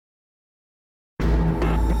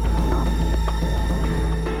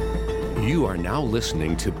are now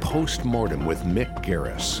listening to Postmortem with Mick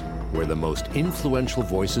Garris, where the most influential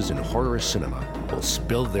voices in horror cinema will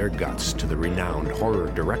spill their guts to the renowned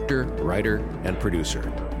horror director, writer, and producer.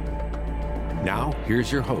 Now,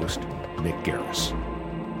 here's your host, Mick Garris.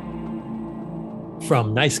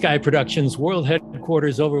 From Nice Guy Productions world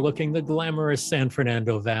headquarters overlooking the glamorous San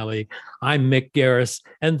Fernando Valley, I'm Mick Garris,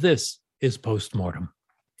 and this is Postmortem.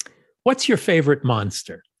 What's your favorite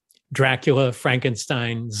monster? Dracula,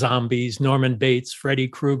 Frankenstein, zombies, Norman Bates, Freddy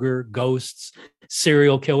Krueger, ghosts,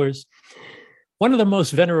 serial killers. One of the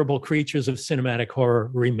most venerable creatures of cinematic horror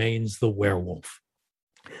remains the werewolf.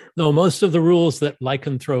 Though most of the rules that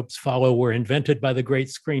lycanthropes follow were invented by the great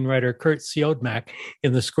screenwriter Kurt Siodmak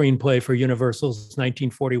in the screenplay for Universal's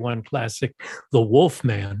 1941 classic, The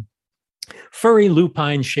Wolfman, furry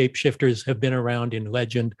lupine shapeshifters have been around in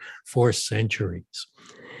legend for centuries.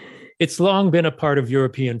 It's long been a part of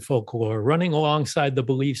European folklore, running alongside the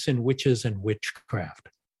beliefs in witches and witchcraft.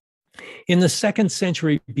 In the 2nd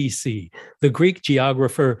century BC, the Greek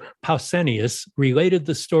geographer Pausanias related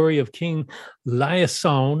the story of King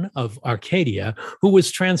Laiason of Arcadia, who was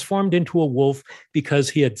transformed into a wolf because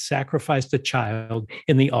he had sacrificed a child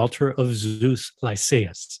in the altar of Zeus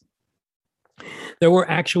Lycaeus. There were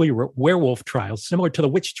actually werewolf trials, similar to the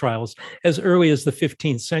witch trials, as early as the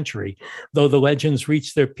 15th century, though the legends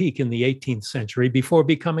reached their peak in the 18th century before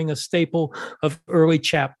becoming a staple of early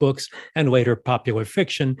chapbooks and later popular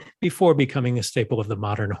fiction before becoming a staple of the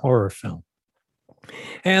modern horror film.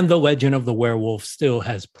 And the legend of the werewolf still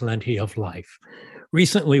has plenty of life.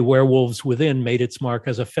 Recently, Werewolves Within made its mark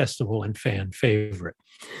as a festival and fan favorite.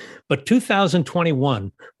 But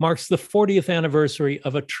 2021 marks the 40th anniversary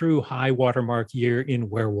of a true high watermark year in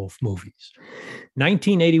werewolf movies.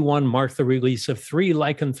 1981 marked the release of 3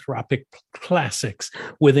 lycanthropic classics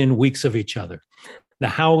within weeks of each other: The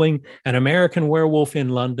Howling, An American Werewolf in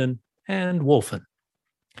London, and Wolfen.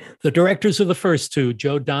 The directors of the first 2,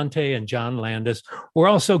 Joe Dante and John Landis, were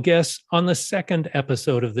also guests on the 2nd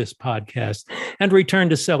episode of this podcast and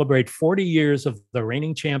returned to celebrate 40 years of the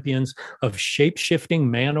reigning champions of shape-shifting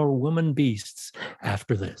man or woman beasts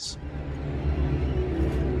after this.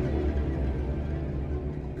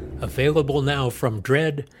 Available now from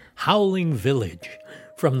Dread, Howling Village.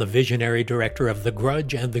 From the visionary director of The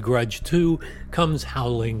Grudge and The Grudge 2 comes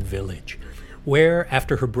Howling Village, where,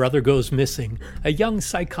 after her brother goes missing, a young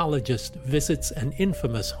psychologist visits an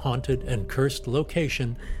infamous haunted and cursed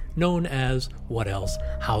location known as, what else,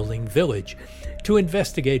 Howling Village, to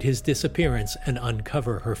investigate his disappearance and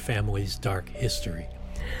uncover her family's dark history.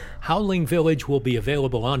 Howling Village will be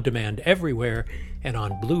available on demand everywhere and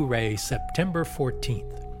on Blu-ray September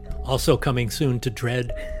 14th. Also coming soon to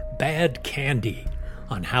Dread, Bad Candy.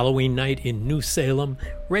 On Halloween night in New Salem,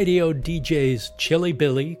 radio DJs Chili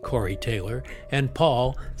Billy, Corey Taylor, and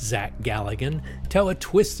Paul, Zach Galligan, tell a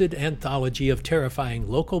twisted anthology of terrifying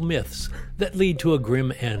local myths that lead to a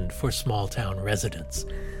grim end for small-town residents.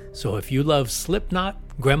 So if you love Slipknot,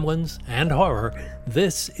 Gremlins, and horror,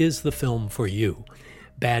 this is the film for you.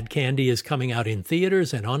 Bad Candy is coming out in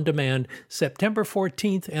theaters and on demand September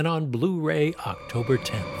 14th and on Blu-ray October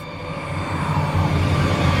 10th.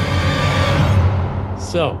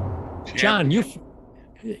 So, John,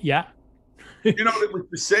 yeah. You know, it was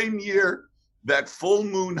the same year that Full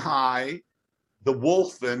Moon High, The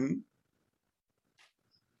Wolfen,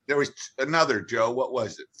 there was another, Joe, what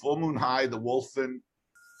was it? Full Moon High, The Wolfen.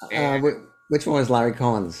 Which one was Larry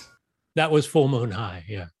Cohen's? That was Full Moon High,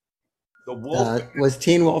 yeah. The Wolf. Was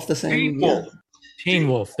Teen Wolf the same year? Teen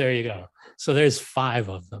Wolf, there you go. So there's 5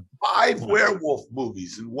 of them. 5 werewolf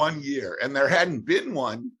movies in one year, and there hadn't been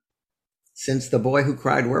one since The Boy Who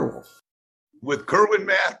Cried Werewolf with Kerwin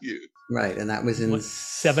Matthews. Right, and that was in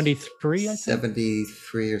 73, I think?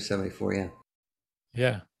 73 or 74, yeah.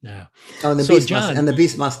 Yeah. Oh, and the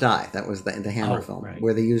Beast Must Die. That was the Hammer film, right,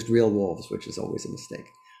 where they used real wolves, which is always a mistake.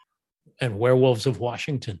 And Werewolves of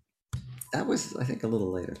Washington. That was, I think, a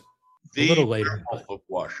little later. Werewolf of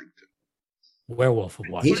Washington. Werewolf of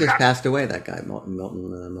Washington. He just passed away, that guy,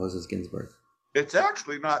 Milton Moses Ginsburg. It's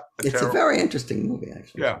actually not It's a very interesting movie,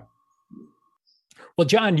 actually. Yeah. Well,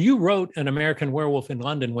 John, you wrote An American Werewolf in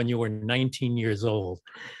London when you were 19 years old,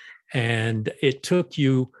 and it took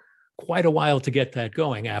you quite a while to get that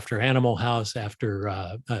going after Animal House,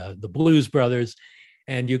 after the Blues Brothers,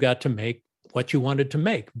 and you got to make what you wanted to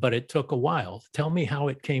make, but it took a while. Tell me how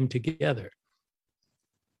it came together.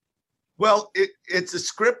 Well, it's a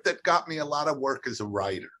script that got me a lot of work as a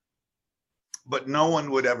writer, but no one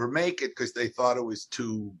would ever make it because they thought it was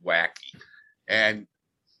too wacky. And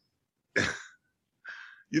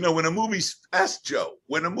you know, when a movie's, ask Joe,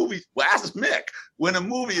 ask Mick, when a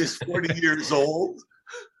movie is 40 years old,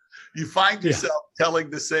 you find yourself telling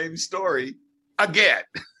the same story again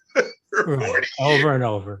for 40 over and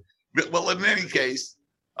over. Well, in any case,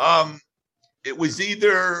 it was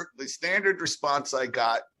either the standard response I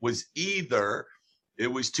got was either it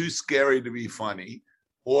was too scary to be funny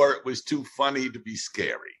or it was too funny to be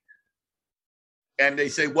scary. And they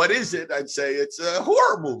say, what is it? I'd say it's a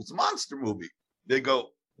horror movie, it's a monster movie. They go,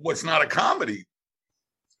 well, it's not a comedy.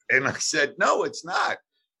 And I said, no, it's not.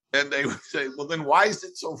 And they would say, well, then why is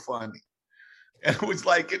it so funny? And it was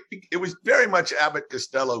like, it was very much Abbott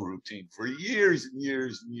Costello routine for years and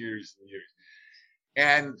years and years and years.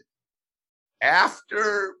 And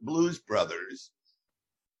after Blues Brothers,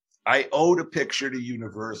 I owed a picture to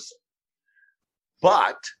Universal.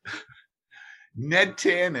 But Ned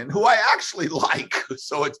Tannen, who I actually like,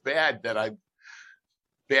 so it's bad that I'm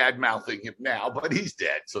bad-mouthing him now, but he's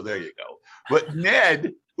dead, so there you go. But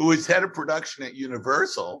Ned, who was head of production at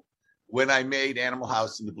Universal when I made Animal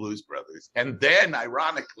House and the Blues Brothers, and then,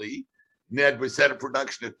 ironically, Ned was head of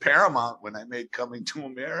production at Paramount when I made Coming to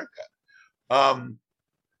America.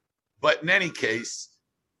 But in any case,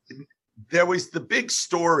 there was the big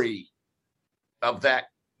story of that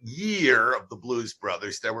year of the Blues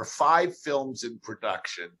Brothers. There were 5 films in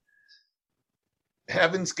production: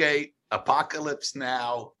 Heaven's Gate, Apocalypse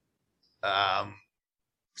Now,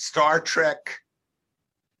 Star Trek,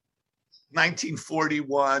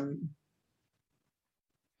 1941,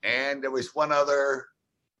 and there was one other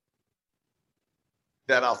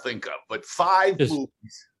that I'll think of, but 5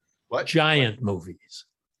 movies. What? Giant movies.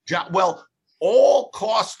 Well, all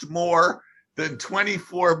cost more than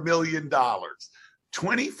 $24 million.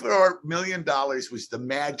 $24 million was the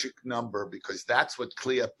magic number because that's what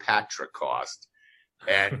Cleopatra cost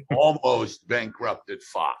and almost bankrupted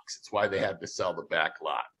Fox. It's why they had to sell the back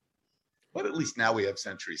lot. But at least now we have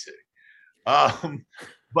Century City.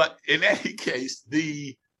 But in any case,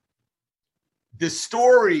 the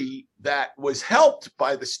story that was helped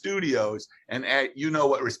by the studios, and you know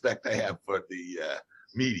what respect I have for the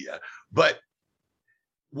media, but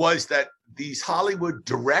was that these Hollywood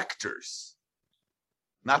directors,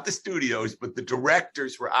 not the studios, but the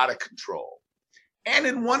directors were out of control. And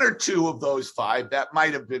in 1 or 2 of those 5, that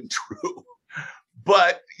might have been true.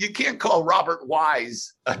 But you can't call Robert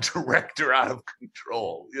Wise a director out of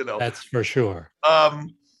control, you know. That's for sure.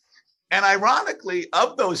 And ironically,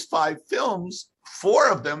 of those 5 films, 4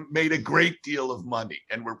 of them made a great deal of money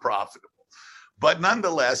and were profitable. But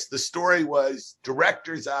nonetheless, the story was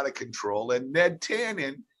directors out of control, and Ned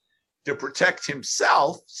Tannen, to protect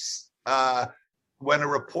himself, when a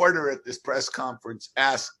reporter at this press conference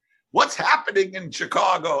asked, "What's happening in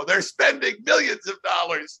Chicago? They're spending millions of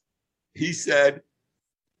dollars." He said,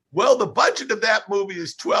 "Well, the budget of that movie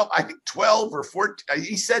is 12 or 14.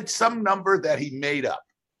 He said some number that he made up.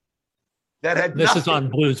 That had this is on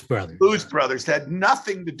Blues Brothers. Blues Brothers had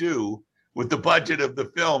nothing to do with the budget of the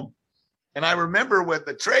film. And I remember when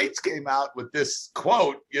the trades came out with this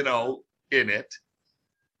quote, you know, in it,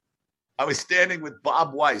 I was standing with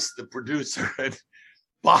Bob Weiss, the producer, and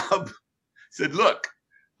Bob said, "Look,"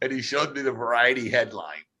 and he showed me the Variety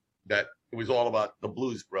headline that it was all about the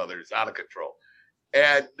Blues Brothers out of control.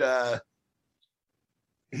 And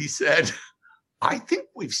he said, "I think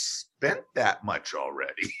we've spent that much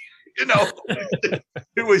already." You know,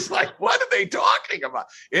 it was like, what are they talking about?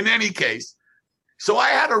 In any case, so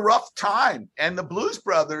I had a rough time. And the Blues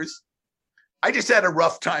Brothers, I just had a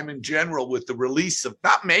rough time in general with the release of,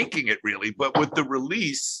 not making it really, but with the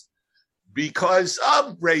release because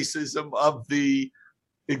of racism of the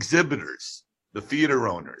exhibitors, the theater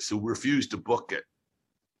owners who refused to book it.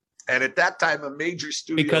 And at that time, a major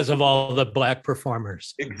studio. Because of all the black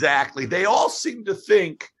performers. Exactly. They all seemed to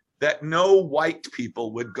think that no white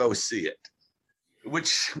people would go see it,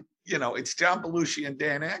 which, you know, it's John Belushi and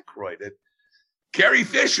Dan Aykroyd and Carrie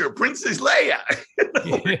Fisher, Princess Leia.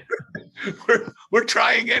 You know, we're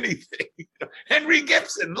trying anything. Henry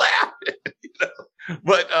Gibson laughed. You know?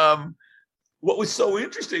 But what was so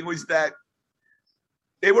interesting was that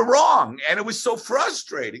they were wrong, and it was so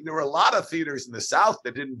frustrating. There were a lot of theaters in the South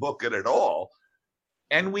that didn't book it at all,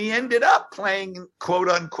 and we ended up playing quote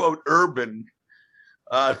unquote urban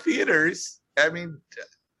theaters. I mean,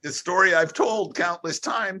 the story I've told countless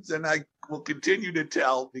times, and I will continue to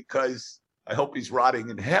tell because I hope he's rotting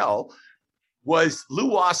in hell, was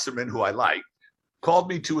Lou Wasserman, who I liked, called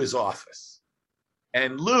me to his office.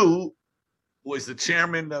 And Lou was the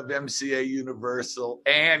chairman of MCA Universal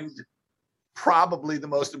and probably the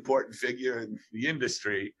most important figure in the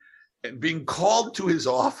industry. And being called to his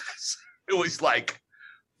office, it was like,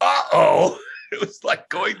 uh-oh. It was like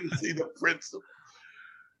going to see the principal.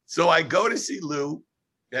 So I go to see Lou,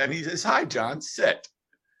 and he says, "Hi, John, sit."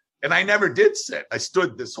 And I never did sit. I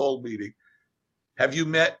stood this whole meeting. Have you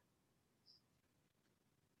met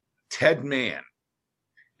Ted Mann?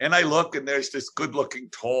 And I look, and there's this good-looking,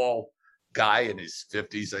 tall guy in his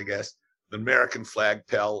 50s, I guess, the American flag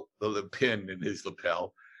the pin in his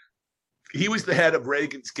lapel. He was the head of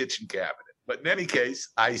Reagan's kitchen cabinet. But in any case,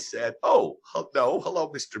 I said, oh, no,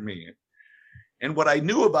 hello, Mr. Mann. And what I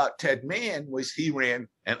knew about Ted Mann was he ran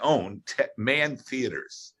and owned Mann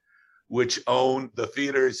Theaters, which owned the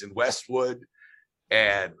theaters in Westwood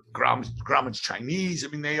and Grauman's Chinese. I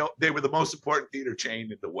mean, they were the most important theater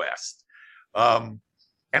chain in the West. And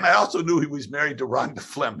I also knew he was married to Rhonda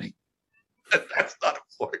Fleming. That's not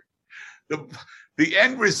important. The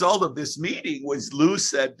end result of this meeting was Lou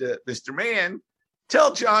said to Mr. Mann,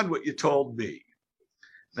 tell John what you told me.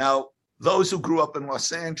 Now, those who grew up in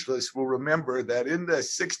Los Angeles will remember that in the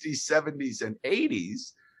 60s, 70s, and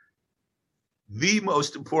 80s, the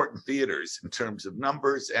most important theaters in terms of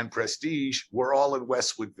numbers and prestige were all in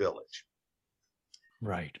Westwood Village.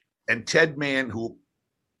 Right. And Ted Mann, who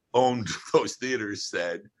owned those theaters,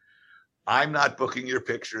 said, I'm not booking your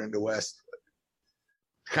picture into Westwood.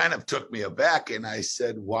 Kind of took me aback, and I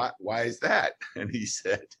said, why is that? And he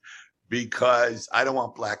said, because I don't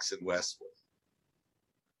want blacks in Westwood.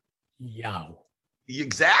 Yow.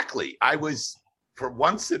 Exactly. I was, for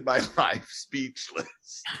once in my life,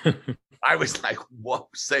 speechless. I was like, what?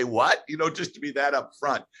 Say what? Just to be that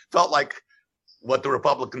upfront. Felt like what the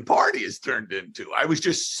Republican Party has turned into. I was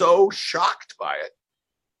just so shocked by it.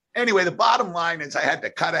 Anyway, the bottom line is I had to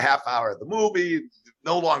cut a half hour of the movie,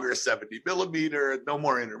 no longer a 70 millimeter, no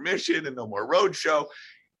more intermission and no more roadshow.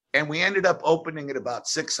 And we ended up opening at about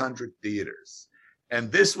 600 theaters.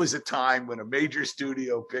 And this was a time when a major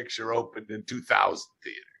studio picture opened in 2,000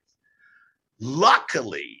 theaters.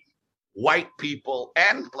 Luckily, white people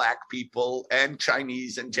and black people and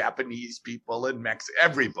Chinese and Japanese people and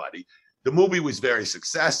everybody, the movie was very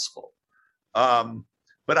successful.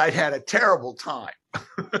 But I had a terrible time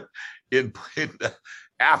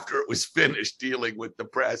after it was finished dealing with the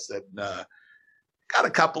press, and got a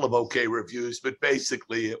couple of okay reviews, but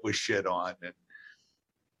basically it was shit on.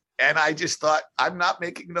 And I just thought, I'm not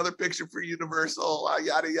making another picture for Universal,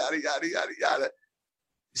 yada, yada, yada, yada, yada.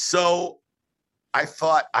 So I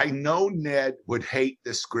thought, I know Ned would hate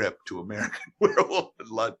the script to American Werewolf in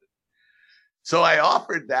London. So I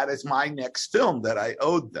offered that as my next film that I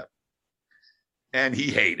owed them. And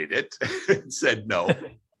he hated it and said no.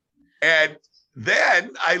 And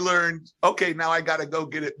then I learned, okay, now I got to go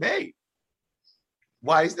get it made.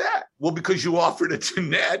 Why is that? Well, because you offered it to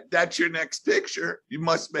Ned. That's your next picture. You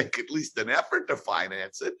must make at least an effort to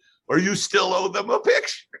finance it, or you still owe them a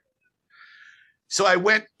picture. So I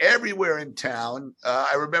went everywhere in town.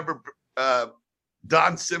 I remember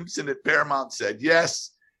Don Simpson at Paramount said yes.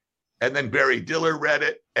 And then Barry Diller read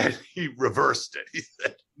it and he reversed it. He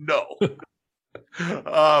said no.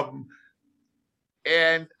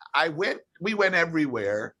 And we went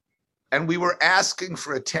everywhere, and we were asking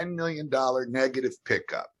for a $10 million negative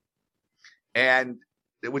pickup, and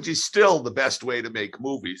which is still the best way to make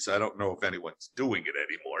movies. I don't know if anyone's doing it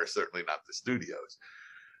anymore, certainly not the studios.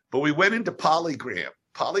 But we went into Polygram.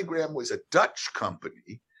 Polygram was a Dutch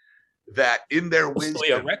company that in their wisdom,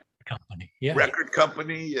 a record company, yeah. Record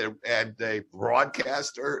company and a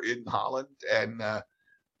broadcaster in Holland, and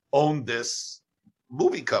owned this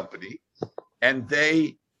movie company, and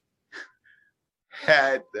they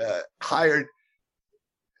had hired,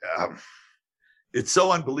 it's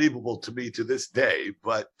so unbelievable to me to this day,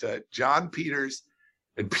 but John Peters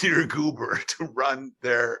and Peter Guber to run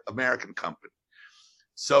their American company.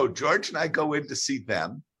 So George and I go in to see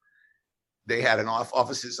them. They had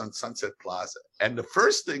offices on Sunset Plaza. And the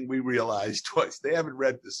first thing we realized was they haven't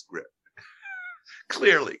read the script.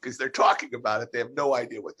 Clearly, because they're talking about it. They have no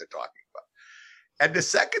idea what they're talking about. And the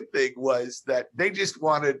second thing was that they just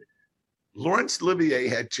wanted, Laurence Olivier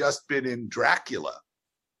had just been in Dracula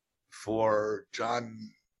for John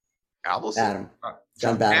Avildsen?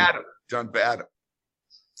 John Badham. John Badham.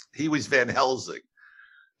 He was Van Helsing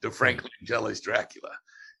to Frank Langella's Dracula.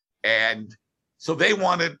 And so they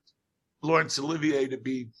wanted Laurence Olivier to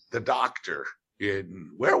be the doctor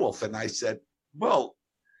in Werewolf. And I said, well,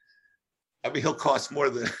 I mean, he'll cost more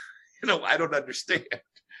than, I don't understand.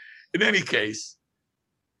 In any case,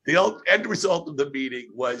 the end result of the meeting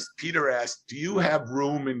was Peter asked, do you have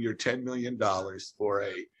room in your $10 million for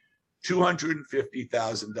a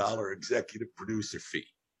 $250,000 executive producer fee?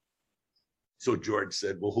 So George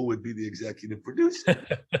said, well, who would be the executive producer?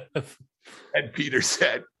 And Peter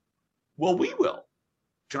said, well, we will,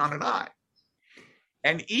 John and I.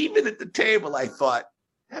 And even at the table, I thought,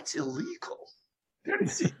 that's illegal. They're the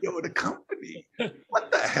CEO of the company.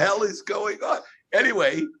 What the hell is going on?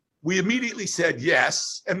 Anyway, we immediately said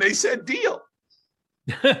yes, and they said deal.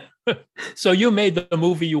 So you made the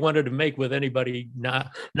movie you wanted to make with anybody,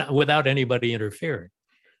 not without anybody interfering.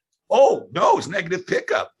 Oh, no, it was negative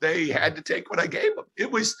pickup. They had to take what I gave them.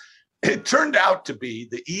 It turned out to be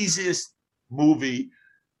the easiest movie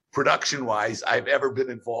production-wise I've ever been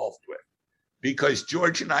involved with, because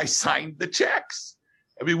George and I signed the checks.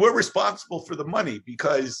 I mean, we're responsible for the money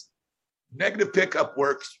because negative pickup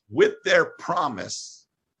works with their promise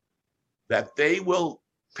that they will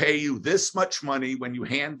pay you this much money when you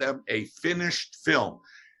hand them a finished film.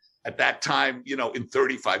 At that time, in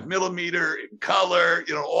 35 millimeter, in color,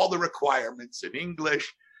 all the requirements in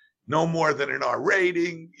English, no more than an R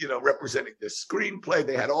rating, representing the screenplay.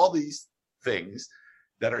 They had all these things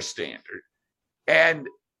that are standard. And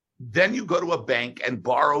then you go to a bank and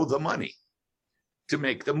borrow the money to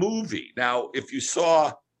make the movie. Now, if you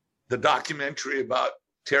saw the documentary about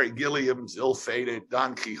Terry Gilliam's ill-fated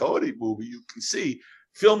Don Quixote movie, you can see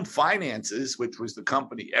Film Finances, which was the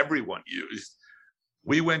company everyone used.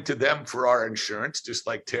 We went to them for our insurance, just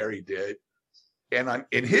like Terry did. And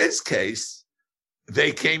in his case,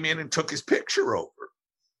 they came in and took his picture over.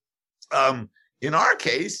 In our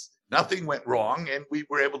case, nothing went wrong, and we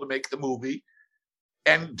were able to make the movie.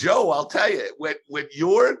 And Joe, I'll tell you, when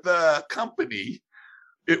you're the company,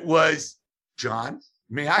 it was, John,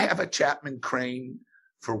 may I have a Chapman Crane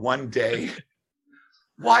for one day?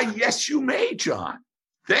 Why, yes, you may, John.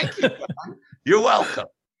 Thank you, John. You're welcome.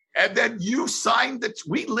 And then you signed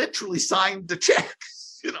we literally signed the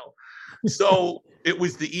checks, So it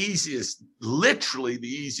was literally the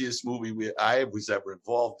easiest movie I was ever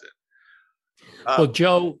involved in. Well,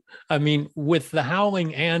 Joe, I mean, with The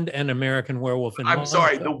Howling and An American Werewolf in London. I'm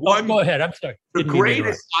sorry, go ahead. I'm sorry. The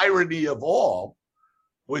greatest irony of all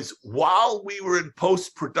was while we were in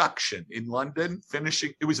post-production in London,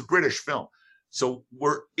 finishing, it was a British film. So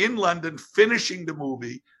we're in London finishing the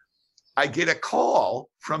movie. I get a call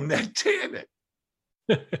from Ned Tannen.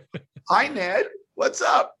 Hi, Ned. What's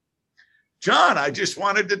up? John, I just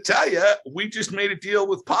wanted to tell you, we just made a deal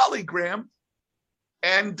with Polygram,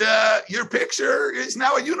 and your picture is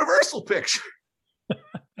now a Universal picture.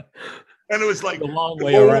 And it was like a long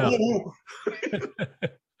way around.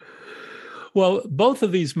 Well, both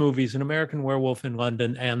of these movies, An American Werewolf in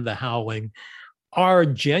London and The Howling, are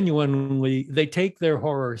genuinely, they take their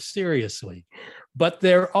horror seriously, but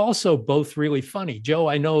they're also both really funny. Joe,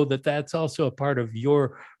 I know that that's also a part of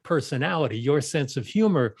your personality. Your sense of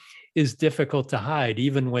humor is difficult to hide,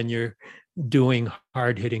 even when you're doing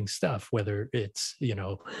hard-hitting stuff, whether it's,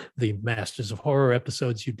 the Masters of Horror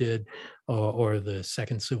episodes you did or the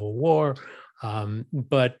Second Civil War.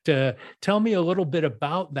 But tell me a little bit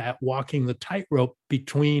about that, walking the tightrope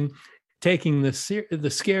between taking the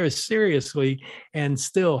scares seriously and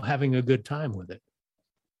still having a good time with it.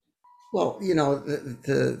 Well,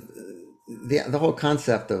 the whole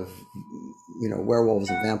concept of werewolves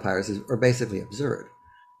and vampires are basically absurd,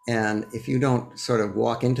 and if you don't sort of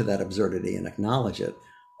walk into that absurdity and acknowledge it,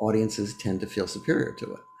 audiences tend to feel superior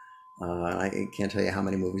to it. I can't tell you how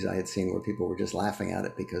many movies I had seen where people were just laughing at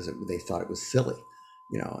it because they thought it was silly,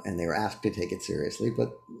 and they were asked to take it seriously.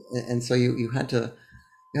 And so you had to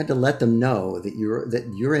let them know that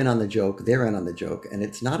you're in on the joke, they're in on the joke, and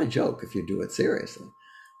it's not a joke if you do it seriously.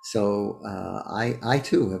 So I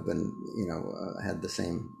too have been, had the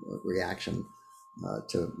same reaction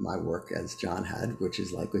to my work as John had, which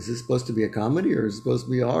is like, is this supposed to be a comedy or is it supposed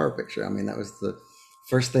to be a horror picture? I mean, that was the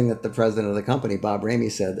first thing that the president of the company, Bob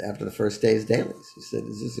Ramey, said after the first day's dailies. He said,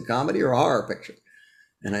 is this a comedy or a horror picture?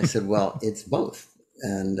 And I said, well, it's both.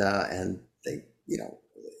 And they,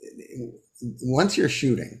 once you're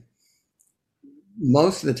shooting,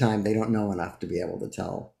 most of the time they don't know enough to be able to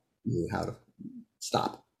tell you how to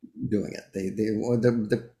stop doing it.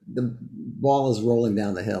 The ball is rolling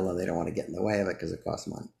down the hill and they don't want to get in the way of it because it costs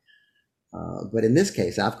money. But in this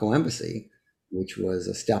case, AFCO Embassy, which was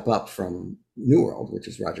a step up from New World, which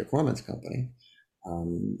is Roger Corman's company,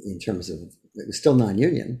 in terms of, it was still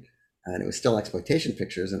non-union and it was still exploitation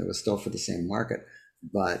pictures and it was still for the same market,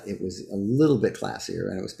 but it was a little bit classier,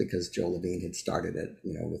 and it was because Joe Levine had started it,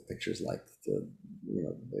 with pictures like the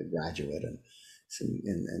Graduate and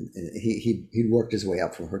he'd worked his way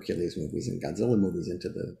up from Hercules movies and Godzilla movies into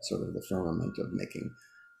the sort of the firmament of making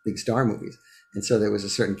big star movies, and so there was a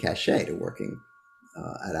certain cachet to working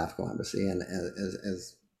at AFCO Embassy, and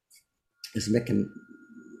as Mick can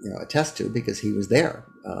attest to, because he was there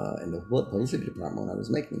in the publicity department when I was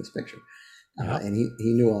making this picture, and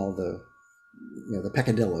he knew all the the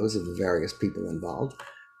peccadillos of the various people involved,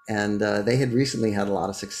 And they had recently had a lot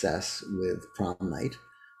of success with Prom Night,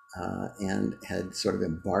 and had sort of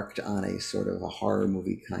embarked on a sort of a horror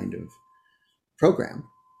movie kind of program,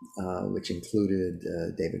 which included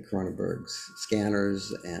David Cronenberg's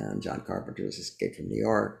Scanners and John Carpenter's Escape from New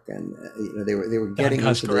York, and they were getting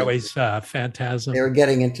into the Phantasm. They were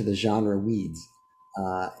getting into the genre weeds,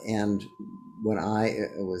 and when I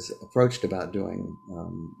was approached about doing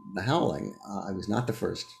The Howling, I was not the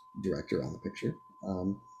first director on the picture.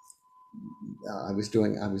 I was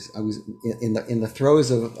in the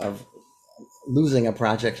throes of losing a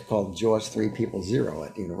project called Jaws 3 People Zero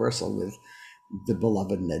at Universal with the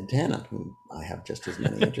beloved Ned Tennant, whom I have just as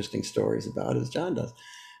many interesting stories about as John does.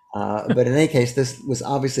 But in any case, this was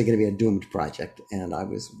obviously going to be a doomed project, and I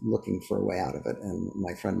was looking for a way out of it. And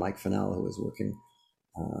my friend Mike Fennell, who was working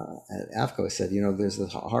at AFCO, said, there's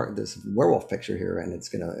this werewolf picture here, and it's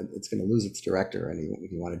gonna lose its director, and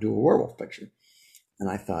you want to do a werewolf picture. And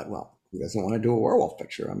I thought, well, who doesn't want to do a werewolf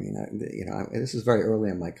picture? I mean, this was very early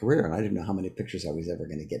in my career, and I didn't know how many pictures I was ever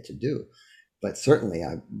going to get to do. But certainly,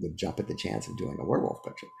 I would jump at the chance of doing a werewolf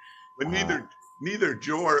picture. But neither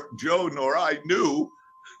Joe nor I knew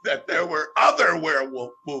that there were other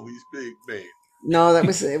werewolf movies being made. No, it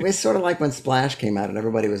was sort of like when Splash came out and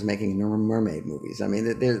everybody was making mermaid movies. I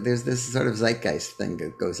mean, there's this sort of zeitgeist thing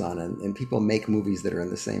that goes on, and people make movies that are in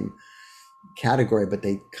the same category, but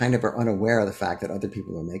they kind of are unaware of the fact that other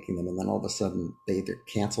people are making them, and then all of a sudden they either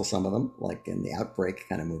cancel some of them, like in the Outbreak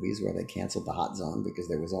kind of movies where they canceled The Hot Zone because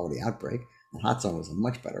there was already Outbreak. The Hot Zone was a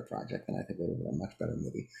much better project, and I think it would have been a much better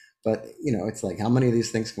movie. But it's like, how many of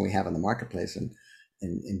these things can we have in the marketplace and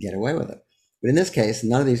get away with it? But in this case,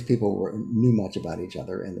 none of these people knew much about each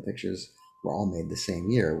other, and the pictures were all made the same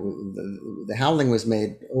year. The Howling was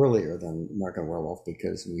made earlier than American Werewolf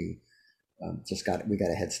because we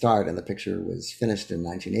got a head start, and the picture was finished in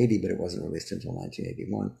 1980, but it wasn't released until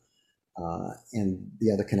 1981. And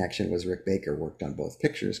the other connection was Rick Baker worked on both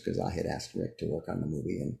pictures because I had asked Rick to work on the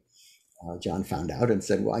movie, and John found out and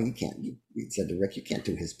said, well, you can't. He said to Rick, you can't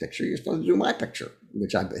do his picture. You're supposed to do my picture,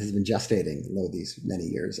 which has been gestating these many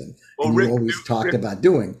years, and Rick always talked about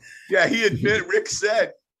doing. Yeah, he admitted. Rick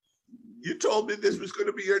said, "You told me this was going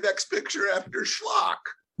to be your next picture after Schlock."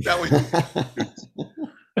 That was.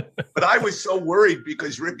 But I was so worried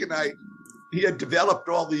because Rick and he had developed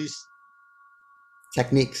all these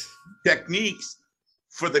techniques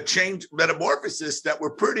for the change metamorphosis that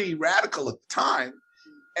were pretty radical at the time.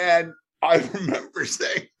 And I remember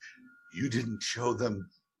saying, you didn't show them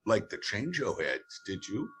like the change-o heads, did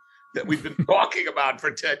you? That we've been talking about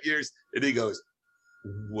for 10 years. And he goes,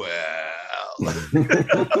 well,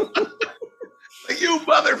 you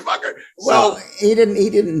motherfucker. Well, he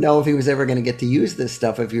didn't know if he was ever going to get to use this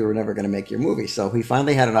stuff if you were never going to make your movie. So he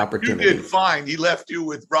finally had an opportunity. You did fine. He left you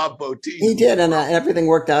with Rob Bottin. He did, and everything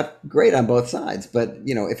worked out great on both sides. But,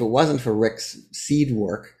 if it wasn't for Rick's seed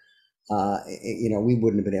work, we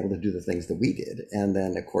wouldn't have been able to do the things that we did. And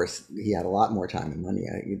then, of course, he had a lot more time and money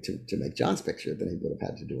to make John's picture than he would have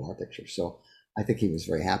had to do our picture. So I think he was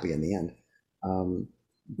very happy in the end.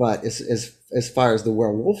 But as far as the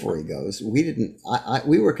werewolfery goes,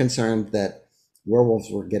 we were concerned that werewolves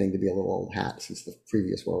were getting to be a little old hat since the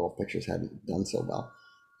previous werewolf pictures hadn't done so well.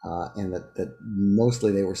 And that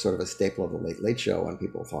mostly they were sort of a staple of the Late Late Show, and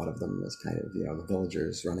people thought of them as kind of, the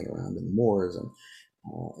villagers running around in the moors, and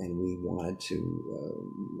we wanted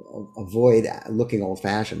to avoid looking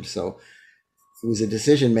old-fashioned. So it was a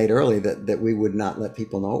decision made early that we would not let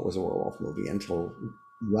people know it was a werewolf movie until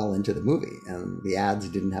well into the movie, and the ads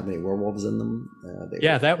didn't have any werewolves in them.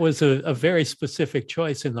 That was a very specific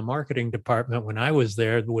choice in the marketing department when I was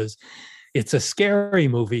there. It's a scary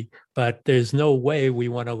movie, but there's no way we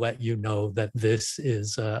want to let you know that this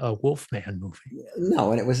is a Wolfman movie.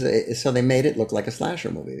 No, and it was so they made it look like a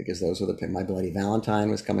slasher movie because those were My Bloody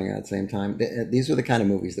Valentine was coming out at the same time. These were the kind of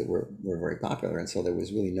movies that were very popular, and so there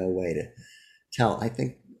was really no way to tell. I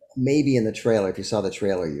think maybe in the trailer, if you saw the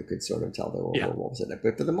trailer, you could sort of tell there were werewolves in it.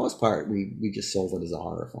 But for the most part, we just sold it as a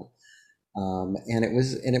horror film. And it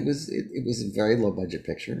was a very low budget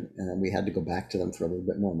picture, and we had to go back to them for a little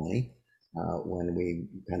bit more money when we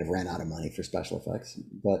kind of ran out of money for special effects.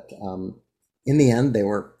 But in the end, they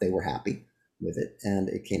were happy with it, and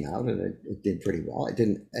it came out, and it did pretty well.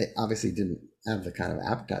 It obviously didn't have the kind of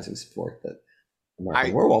advertising support that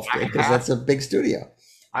American Werewolf did, because that's a big studio.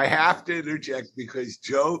 I have to interject because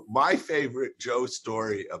my favorite Joe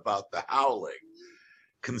story about The Howling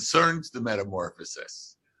concerns the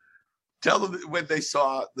metamorphosis. Tell them when they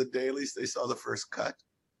saw the dailies, they saw the first cut.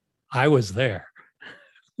 I was there.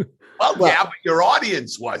 Well, yeah, but your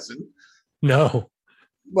audience wasn't. No.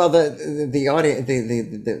 Well, the audience,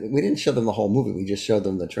 we didn't show them the whole movie. We just showed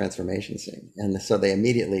them the transformation scene, and so they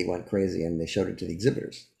immediately went crazy and they showed it to the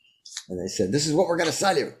exhibitors, and they said, "This is what we're going to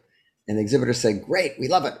sell you." And the exhibitors said, "Great, we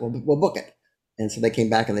love it. We'll book it." And so they came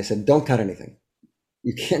back and they said, "Don't cut anything.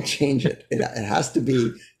 You can't change it. It has to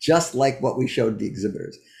be just like what we showed the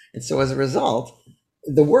exhibitors." And so as a result,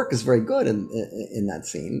 the work is very good in that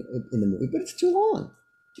scene in the movie, but it's too long.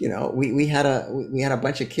 You know, we had a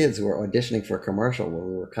bunch of kids who were auditioning for a commercial where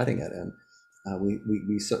we were cutting it, and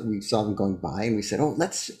we saw them going by, and we said, "Oh,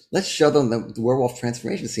 let's show them the werewolf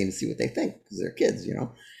transformation scene and see what they think," because they're kids, you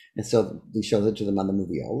know. And so we showed it to them on the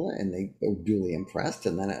moviola, and they were duly impressed.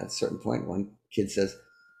 And then at a certain point, one kid says,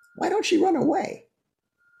 "Why don't she run away?"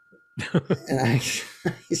 And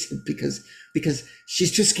he said, because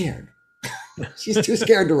she's too scared. She's too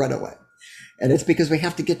scared to run away. And it's because we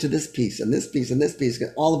have to get to this piece and this piece and this piece,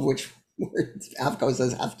 all of which Avco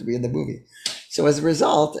says have to be in the movie. So as a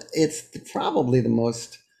result, it's probably the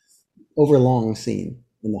most overlong scene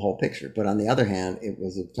in the whole picture. But on the other hand, it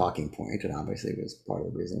was a talking point, and obviously it was part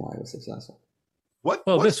of the reason why it was successful.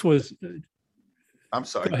 This was. I'm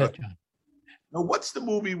sorry. Go ahead, John. No, what's the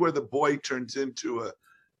movie where the boy turns into a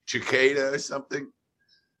cicada or something?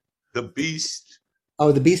 The Beast.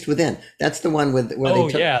 Oh, The Beast Within. That's the one where they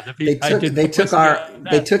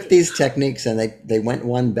took these techniques and they went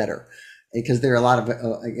one better, because there are a lot of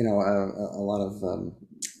a lot of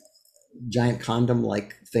giant condom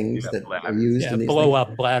like things that are used in these blow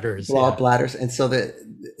up bladders. And so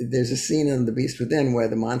there's a scene in The Beast Within where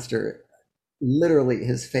the monster, literally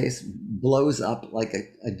his face blows up like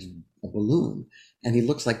a balloon, and he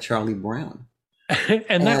looks like Charlie Brown.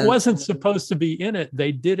 And that wasn't supposed to be in it.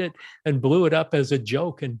 They did it and blew it up as a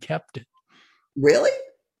joke and kept it. Really?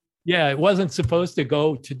 Yeah, it wasn't supposed to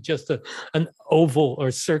go to just an oval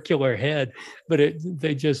or circular head, but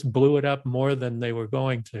they just blew it up more than they were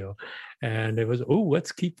going to. And it was,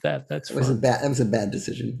 let's keep that. That was a bad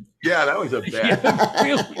decision. Yeah, that was a bad,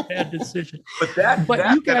 really bad decision. But that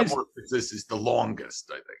metamorphosis is the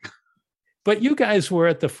longest, I think. But you guys were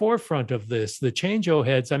at the forefront of this, the Change-O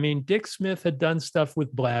heads. I mean, Dick Smith had done stuff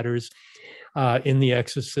with bladders in The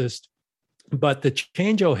Exorcist, but the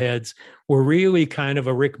Change-O heads were really kind of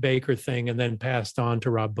a Rick Baker thing, and then passed on to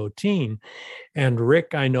Rob Bottin. And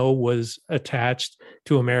Rick, I know, was attached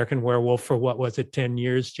to American Werewolf for, what was it, 10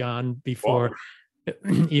 years, John, before,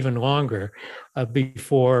 even longer,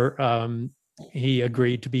 before he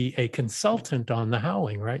agreed to be a consultant on The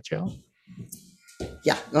Howling, right, Joe?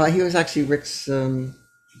 Yeah, he was actually Rick's,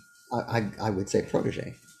 I would say,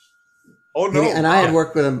 protege. Oh no! And I had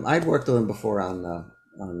worked with him. I'd worked with him before on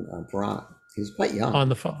Piranha. He was quite young. On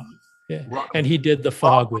The Fog, yeah. And he did The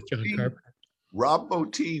Fog with John Carpenter. Rob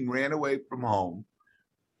Bottin ran away from home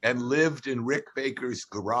and lived in Rick Baker's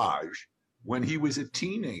garage when he was a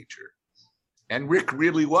teenager. And Rick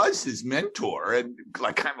really was his mentor and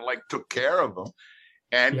kind of took care of him.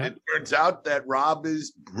 And it turns out that Rob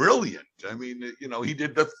is brilliant. I mean, he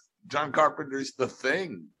did John Carpenter's The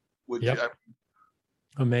Thing, which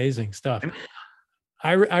amazing stuff.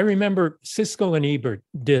 I remember Siskel and Ebert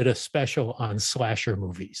did a special on slasher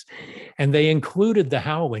movies, and they included The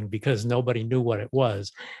Howling because nobody knew what it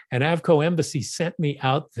was. And Avco Embassy sent me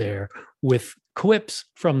out there with clips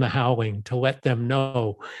from The Howling to let them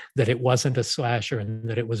know that it wasn't a slasher and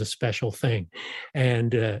that it was a special thing.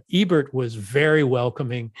 And Ebert was very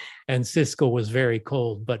welcoming and Siskel was very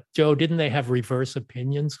cold. But Joe, didn't they have reverse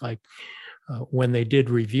opinions? When they did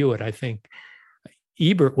review it, I think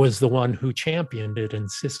Ebert was the one who championed it and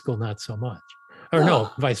Siskel not so much. Or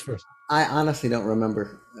no, vice versa. I honestly don't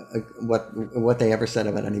remember what they ever said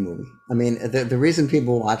about any movie. I mean, the reason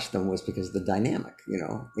people watched them was because of the dynamic.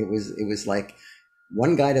 It was like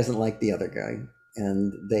one guy doesn't like the other guy,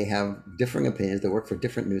 and they have differing opinions. They work for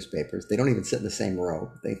different newspapers. They don't even sit in the same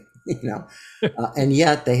row. And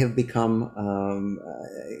yet they have become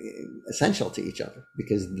essential to each other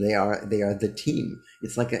because they are the team.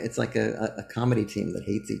 It's like a comedy team that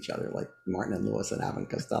hates each other, like Martin and Lewis and Abbott and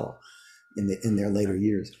Costello in their later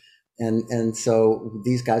years. And so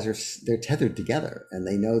these guys they're tethered together, and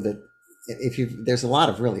they know that there's a lot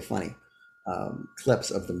of really funny clips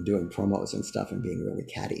of them doing promos and stuff and being really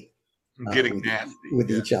catty, getting nasty with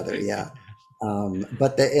each other. Yeah.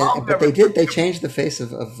 But they changed the face of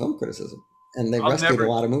film criticism, and they rescued a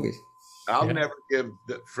lot of movies. I'll never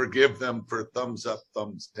forgive them for thumbs up,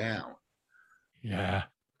 thumbs down. Yeah.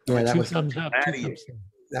 That was thumbs up.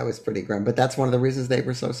 That was pretty grim, but that's one of the reasons they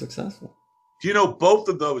were so successful. Both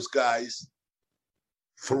of those guys,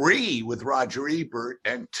 3 with Roger Ebert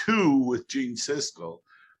and 2 with Gene Siskel,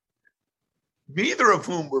 neither of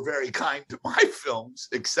whom were very kind to my films,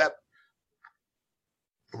 except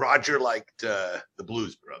Roger liked the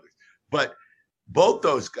Blues Brothers, but both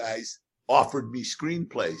those guys offered me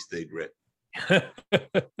screenplays they'd written.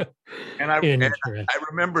 And I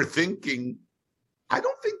remember thinking, I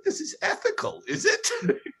don't think this is ethical, is it?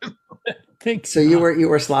 So you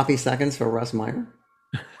were sloppy seconds for Russ Meyer?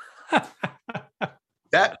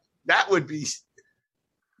 That would be.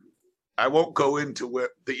 I won't go into where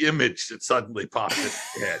the image that suddenly popped in my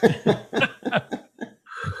head.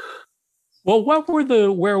 Well, what were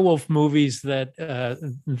the werewolf movies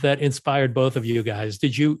that inspired both of you guys?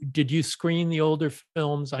 Did you screen the older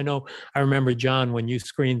films? I remember, John, when you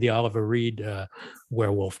screened the Oliver Reed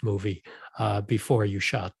werewolf movie before you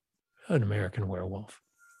shot An American Werewolf.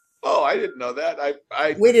 Oh, I didn't know that.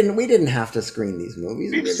 We didn't have to screen these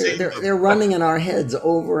movies. They're running in our heads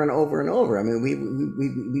over and over and over. I mean, we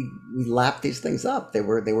lapped these things up. They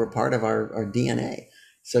were part of our DNA.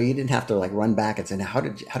 So you didn't have to like run back and say, "How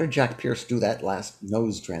did Jack Pierce do that last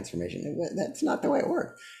nose transformation?" That's not the way it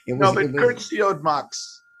worked. Kurt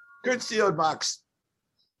Siodmak's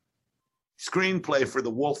screenplay for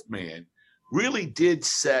The Wolfman really did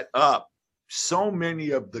set up so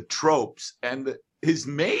many of the tropes, and his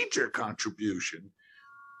major contribution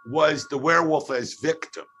was the werewolf as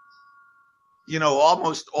victim.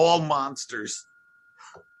 Almost all monsters.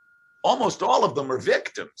 Almost all of them are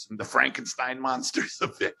victims, and the Frankenstein monster is a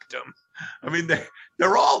victim. I mean,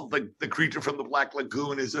 they're all the creature from the Black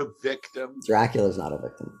Lagoon is a victim. Dracula's not a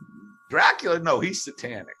victim. Dracula, no, he's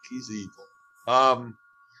satanic. He's evil.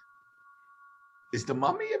 Is the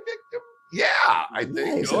Mummy a victim? Yeah, I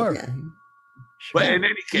think. Sure. Yeah. But in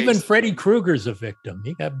any case, even Freddy Krueger's a victim.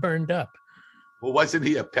 He got burned up. Well, wasn't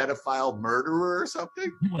he a pedophile murderer or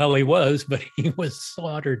something? Well, he was, but he was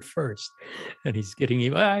slaughtered first, and he's getting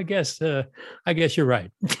even. I guess you're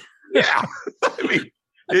right. Yeah, I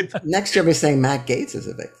mean, next you'll be saying Matt Gaetz is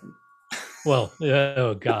a victim. Well,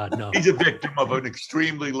 oh God, no. He's a victim of an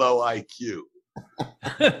extremely low IQ.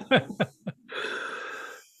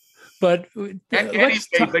 But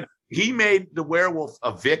but he made the werewolf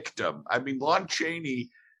a victim. I mean, Lon Chaney.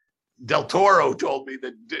 Del Toro told me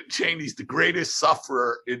that Chaney's the greatest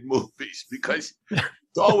sufferer in movies because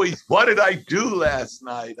it's always, what did I do last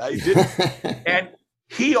night? I didn't. And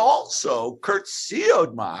he also, Kurt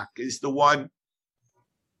Siodmak, is the one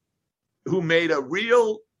who made a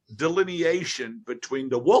real delineation between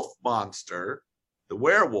the wolf monster, the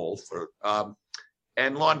werewolf,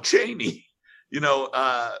 and Lon Chaney.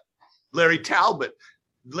 Larry Talbot.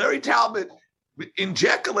 Larry Talbot in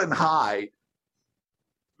Jekyll and Hyde.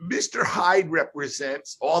 Mr. Hyde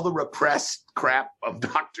represents all the repressed crap of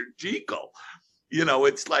Dr. Jekyll.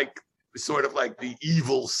 It's like sort of like the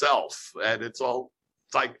evil self, and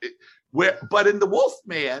but in the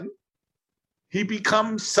Wolfman, he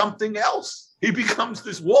becomes something else. He becomes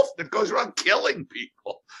this wolf that goes around killing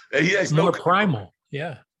people. And he has more primal.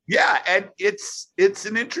 Yeah. Yeah, and it's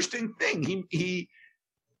an interesting thing. He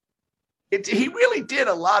really did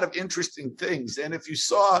a lot of interesting things, and if you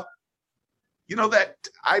saw. That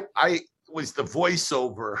I was the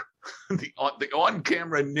voiceover, the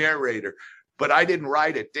on-camera narrator, but I didn't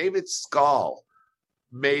write it. David Scull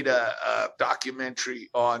made a documentary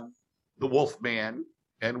on the Wolfman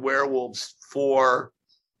and werewolves for,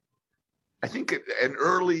 I think, an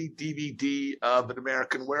early DVD of An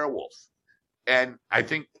American Werewolf. And I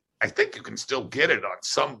think you can still get it on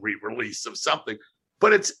some re-release of something,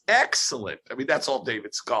 but it's excellent. I mean, that's all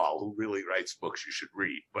David Scull, who really writes books you should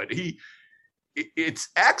read, but it's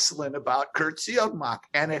excellent about Kurt Siodmak,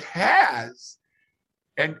 and it has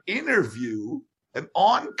an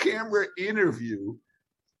on-camera interview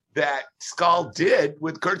that Scull did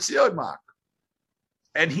with Kurt Siodmak.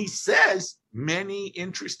 And he says many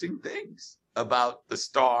interesting things about the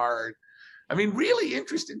star. I mean, really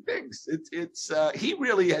interesting things. He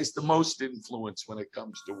really has the most influence when it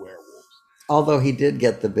comes to werewolves. Although he did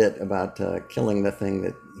get the bit about killing the thing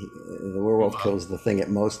that the werewolf kills the thing it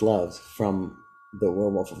most loves from the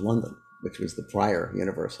Werewolf of London, which was the prior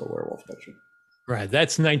Universal werewolf picture. Right.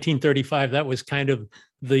 That's 1935. That was kind of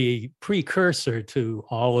the precursor to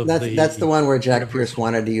all of That's the one where Jack Pierce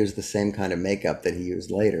wanted to use the same kind of makeup that he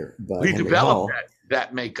used later. But he developed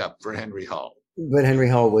that makeup for Henry Hull. But Henry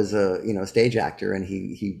Hull was a stage actor, and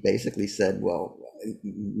he basically said, well,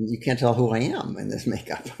 you can't tell who I am in this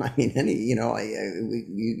makeup. I mean,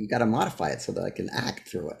 you got to modify it so that I can act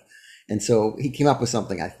through it. And so he came up with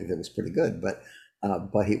something I think that was pretty good, but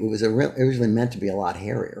it was originally meant to be a lot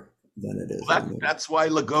hairier than it is. Well, that's why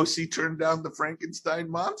Lugosi turned down the Frankenstein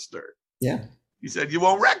monster. Yeah. He said, you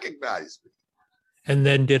won't recognize me. And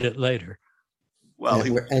then did it later. Well,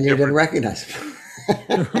 and you didn't recognize him.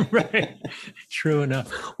 Right. True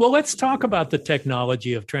enough. Well, let's talk about the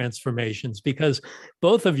technology of transformations, because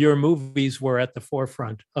both of your movies were at the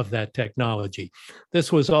forefront of that technology.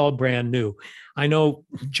 This was all brand new. I know,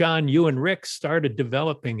 John, you and Rick started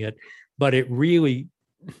developing it, but it really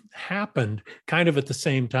happened kind of at the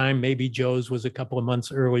same time. Maybe Joe's was a couple of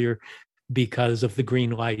months earlier because of the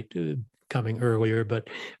green light coming earlier.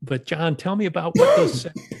 But John, tell me about what those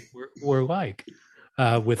sets were like.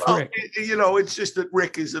 With Rick. It's just that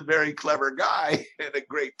Rick is a very clever guy and a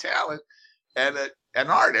great talent and an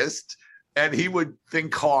artist, and he would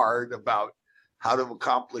think hard about how to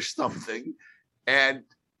accomplish something. And,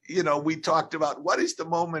 we talked about what is the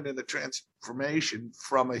moment in the transformation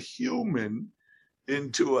from a human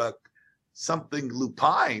into something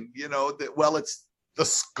lupine, it's the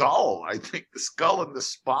skull. I think the skull and the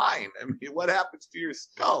spine. I mean, what happens to your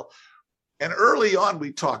skull? And early on,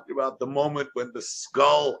 we talked about the moment when the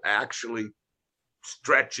skull actually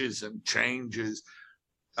stretches and changes.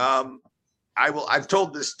 I've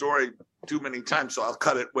told this story too many times, so I'll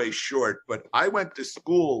cut it way short. But I went to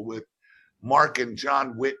school with Mark and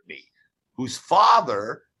John Whitney, whose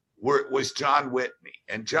father was John Whitney.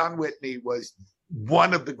 And John Whitney was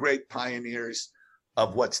one of the great pioneers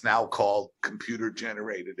of what's now called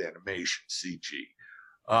computer-generated animation, CG.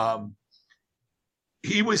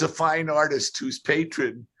 He was a fine artist whose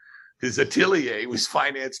his atelier was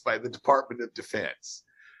financed by the Department of Defense,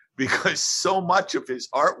 because so much of his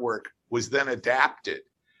artwork was then adapted.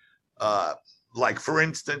 Like, for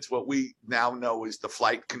instance, what we now know is the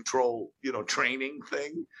flight control, training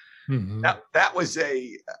thing. Mm-hmm. That was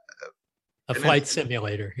a flight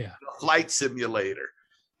simulator. Yeah. A flight simulator.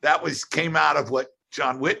 That came out of what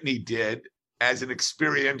John Whitney did as an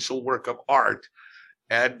experiential work of art,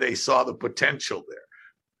 and they saw the potential there.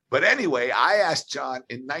 But anyway, I asked John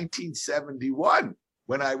in 1971,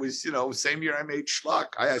 when I was, same year I made Schluck.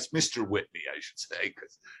 I asked Mr. Whitney, I should say,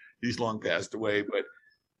 because he's long passed away, but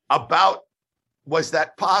was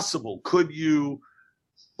that possible? Could you,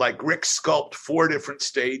 like Rick, sculpt 4 different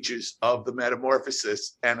stages of the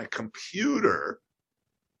metamorphosis, and a computer?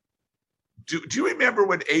 Do you remember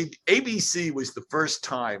when ABC was the first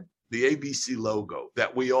time, the ABC logo,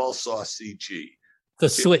 that we all saw CG? The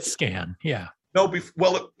slit scan, yeah. No, it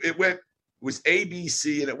was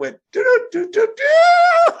ABC, and it went like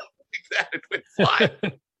that. It went flying.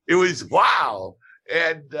 It was wow,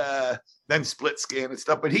 and then split scan and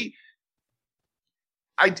stuff. But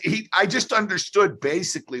I just understood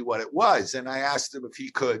basically what it was, and I asked him if he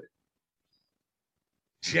could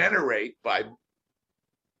generate by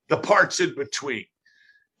the parts in between.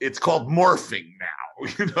 It's called morphing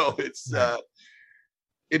now. It's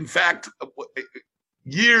in fact.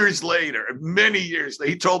 Years later, many years later,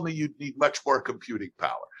 he told me you'd need much more computing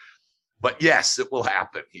power. But yes, it will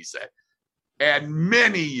happen, he said. And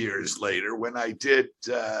many years later, when I did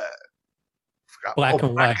Black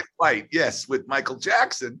and White, yes, with Michael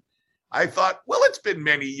Jackson, I thought, well, it's been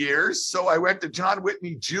many years. So I went to John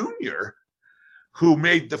Whitney Jr., who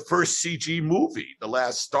made the first CG movie, The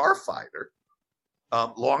Last Starfighter,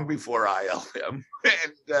 long before ILM.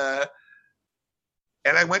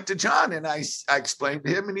 And I went to John and I explained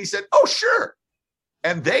to him, and he said, oh, sure.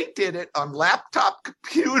 And they did it on laptop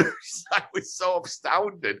computers. I was so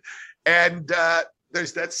astounded. And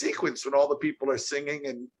there's that sequence when all the people are singing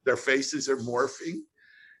and their faces are morphing.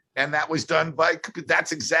 And that was done by,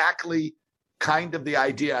 that's exactly kind of the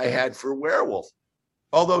idea I had for Werewolf.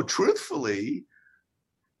 Although truthfully,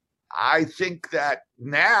 I think that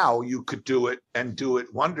now you could do it and do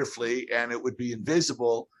it wonderfully, and it would be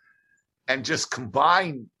invisible, and just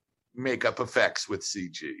combine makeup effects with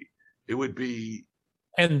CG. It would be.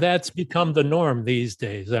 And that's become the norm these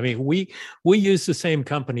days. I mean, we use the same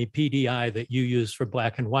company, PDI, that you used for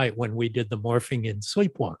Black and White when we did the morphing in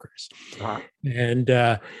Sleepwalkers. Uh-huh. And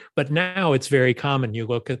but now it's very common. You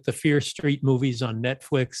look at the Fear Street movies on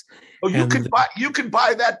Netflix. Oh, you can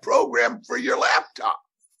buy that program for your laptop.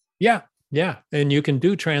 Yeah, and you can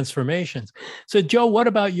do transformations. So, Joe, what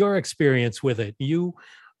about your experience with it? You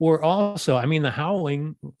were also, I mean, The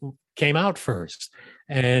Howling came out first,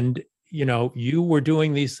 and you were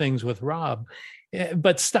doing these things with Rob,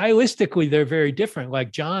 but stylistically they're very different.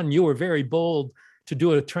 Like John, you were very bold to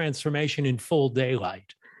do a transformation in full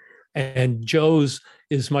daylight, and Joe's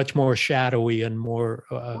is much more shadowy and more.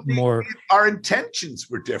 Our intentions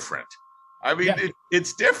were different. I mean,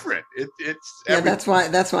 it's different. That's why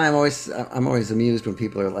I'm always amused when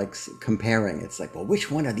people are like comparing. It's like, well, which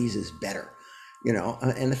one of these is better?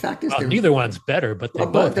 And the fact is, neither one's better, but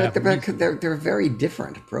they're very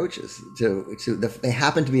different approaches to. They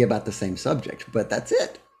happen to be about the same subject, but that's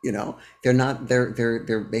it. You know, they're not.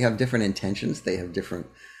 They have different intentions. They have different.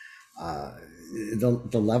 The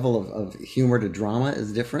level of humor to drama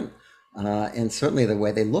is different, and certainly the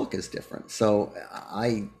way they look is different. So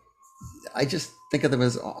I just think of them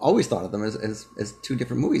as always thought of them as two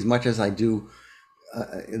different movies, much as I do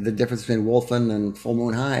the difference between Wolfen and Full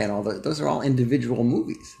Moon High and all those are all individual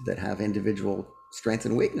movies that have individual strengths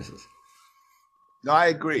and weaknesses. No, I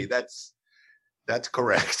agree. That's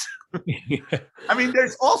correct. I mean,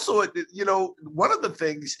 there's also, one of the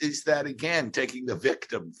things is that, again, taking the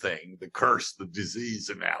victim thing, the curse, the disease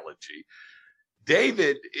analogy,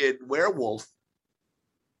 David in Werewolf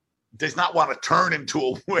does not want to turn into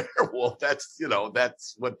a werewolf. That's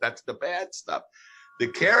the bad stuff. The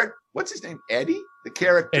character, what's his name? Eddie? The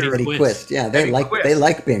character. Eddie Quist. Yeah, they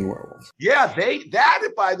like being werewolves. Yeah,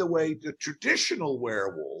 that, by the way, the traditional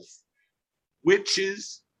werewolf,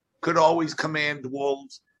 witches could always command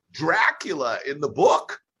wolves. Dracula in the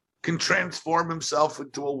book can transform himself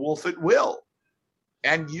into a wolf at will.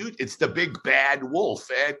 And it's the big bad wolf.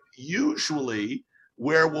 And usually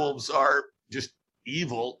werewolves are just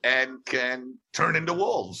evil and can turn into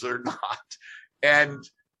wolves or not. And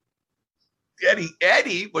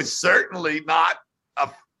Eddie was certainly not a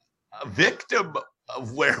victim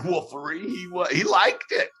of werewolfery. He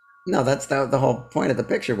liked it. No, that's the whole point of the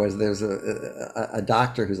picture. Was there's a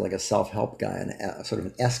doctor who's like a self-help guy and a sort of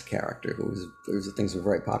an est character things were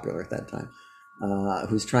very popular at that time,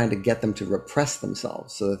 who's trying to get them to repress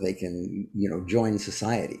themselves so that they can join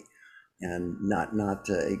society and not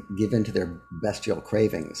give in to their bestial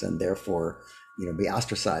cravings and therefore be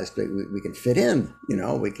ostracized. But we can fit in.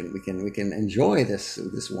 We can enjoy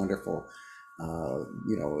this wonderful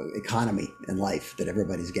economy and life that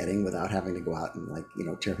everybody's getting without having to go out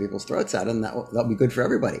and tear people's throats out, and that'll be good for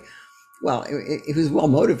everybody. Well, it was well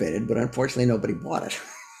motivated, but unfortunately nobody bought it.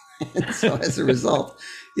 And so as a result,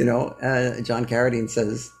 John Carradine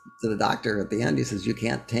says to the doctor at the end, he says, "You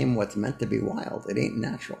can't tame what's meant to be wild. It ain't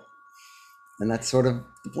natural." And that's sort of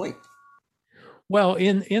the point. Well,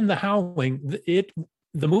 in The Howling,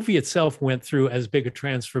 the movie itself went through as big a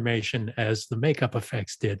transformation as the makeup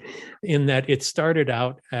effects did, in that it started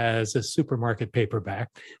out as a supermarket paperback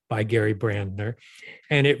by Gary Brandner,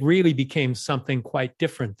 and it really became something quite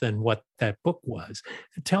different than what that book was.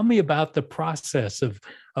 Tell me about the process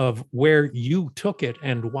of where you took it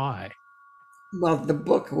and why. Well, the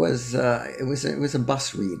book was it was a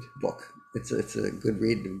bus read book. It's a good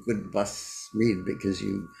read, a good bus read, because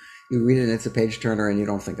you read it and it's a page turner and you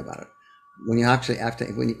don't think about it. When you actually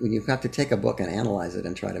when you have to take a book and analyze it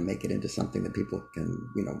and try to make it into something that people can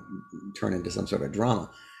turn into some sort of drama,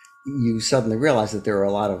 you suddenly realize that there are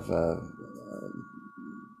a lot of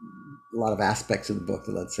aspects of the book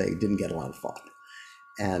that, let's say, didn't get a lot of thought.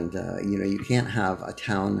 And you can't have a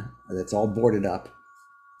town that's all boarded up,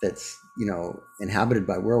 that's inhabited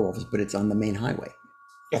by werewolves, but it's on the main highway.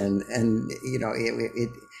 And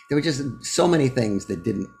there were just so many things that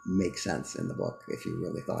didn't make sense in the book if you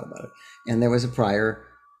really thought about it. And there was a prior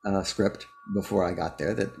script before I got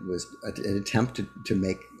there that was an attempt to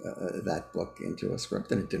make that book into a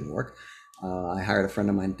script, and it didn't work. I hired a friend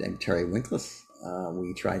of mine named Terry Winkless.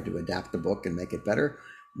 We tried to adapt the book and make it better.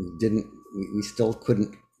 We still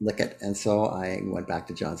couldn't lick it. And so I went back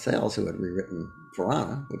to John Sayles, who had rewritten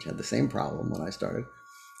Piranha, which had the same problem when I started.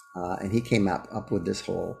 And he came up with this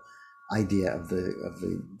whole idea of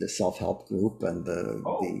the self-help group and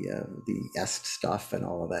the est stuff and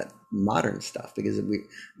all of that modern stuff, because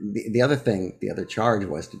the other charge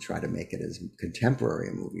was to try to make it as contemporary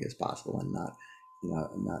a movie as possible and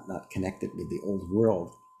not connect it with the old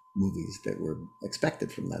world movies that were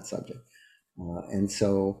expected from that subject. And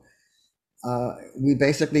so we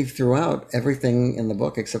basically threw out everything in the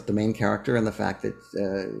book except the main character and the fact that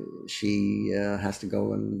she has to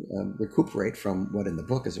go and recuperate from what in the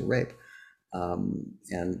book is a rape,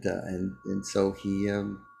 and so he,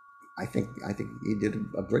 I think he did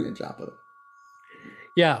a brilliant job with it.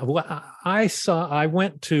 Yeah, well, I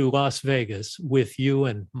went to Las Vegas with you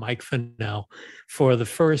and Mike Fennell for the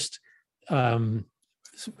first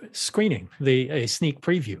screening, a sneak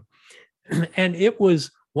preview, and it was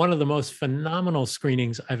one of the most phenomenal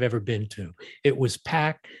screenings I've ever been to. It was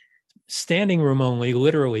packed, standing room only,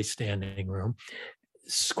 literally standing room,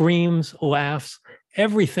 screams, laughs,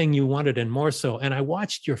 everything you wanted and more so. And I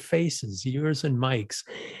watched your faces, yours and Mike's,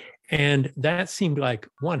 and that seemed like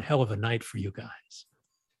one hell of a night for you guys.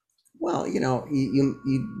 Well, you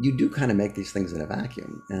do kind of make these things in a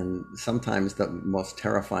vacuum. And sometimes the most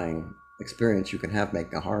terrifying experience you can have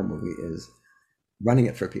making a horror movie is running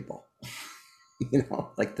it for people.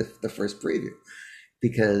 Like the first preview.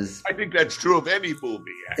 because I think that's true of any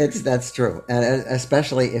movie. Actually. that's true, and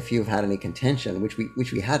especially if you've had any contention, which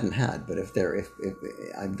we hadn't had. But if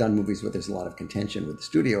I've done movies where there's a lot of contention with the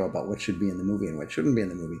studio about what should be in the movie and what shouldn't be in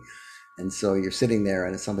the movie, and so you're sitting there,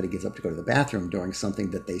 and if somebody gets up to go to the bathroom during something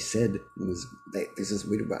that they said was why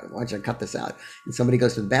don't you cut this out? And somebody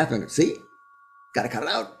goes to the bathroom, see, got to cut it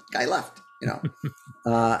out. Guy left,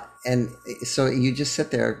 and so you just sit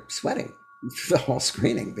there sweating the whole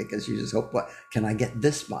screening because you just hope, what can I get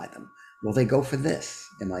this by them? Will they go for this?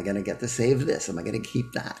 Am I going to get to save this? Am I going to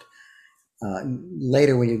keep that?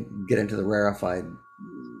 Later, when you get into the rarefied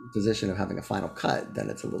position of having a final cut, then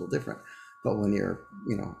it's a little different. But when you're,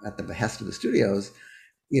 at the behest of the studios,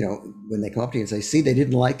 when they come up to you and say, "See, they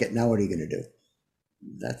didn't like it. Now what are you going to do?"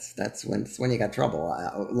 That's when you got trouble.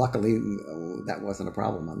 Luckily, that wasn't a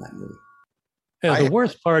problem on that movie. Yeah, the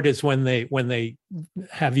worst part is when they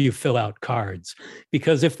have you fill out cards,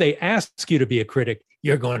 because if they ask you to be a critic,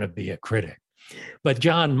 you're going to be a critic. But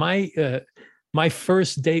John, my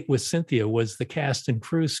first date with Cynthia was the cast and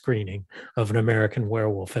crew screening of An American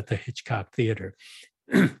Werewolf at the Hitchcock Theater.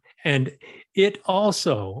 And it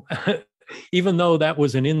also, even though that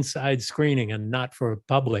was an inside screening and not for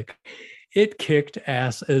public, it kicked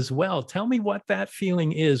ass as well. Tell me what that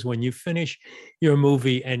feeling is when you finish your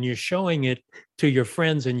movie and you're showing it to your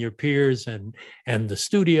friends and your peers and the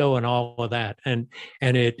studio and all of that. And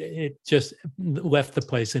it just left the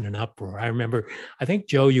place in an uproar. I remember, I think,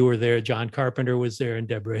 Joe, you were there, John Carpenter was there, and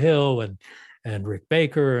Deborah Hill and Rick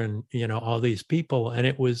Baker and, all these people. And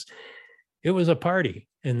it was a party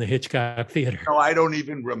in the Hitchcock Theater. No, I don't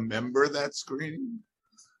even remember that screening.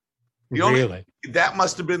 Really? That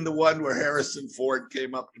must have been the one where Harrison Ford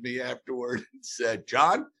came up to me afterward and said,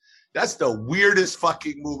 "John, that's the weirdest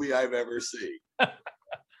fucking movie I've ever seen."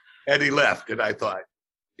 And he left, and I thought,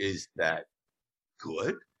 is that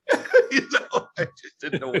good? I just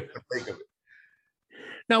didn't know what to think of it.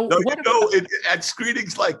 Now, at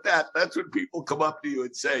screenings like that, that's when people come up to you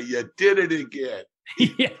and say, "You did it again."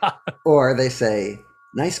 Yeah. Or they say,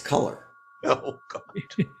 "Nice color." Oh, God.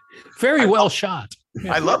 Very well shot.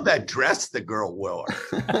 I love that dress the girl wore.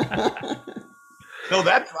 No,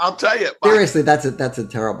 I'll tell you. Seriously, that's a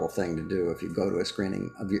terrible thing to do if you go to a screening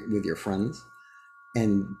with your friends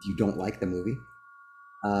and you don't like the movie,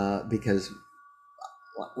 because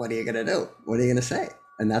what are you going to do? What are you going to say?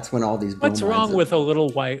 And that's when all these. What's wrong with a little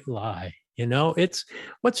white lie?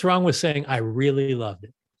 What's wrong with saying I really loved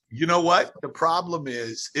it? You know what? The problem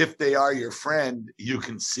is, if they are your friend, you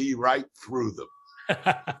can see right through them.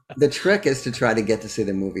 The trick is to try to get to see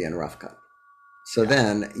the movie in rough cut. So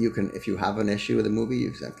then you can, if you have an issue with the movie,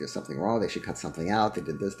 you say there's something wrong, they should cut something out, they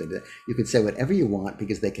did this, they did that. You can say whatever you want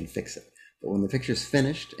because they can fix it. But when the picture's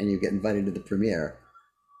finished and you get invited to the premiere,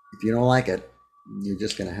 if you don't like it, you're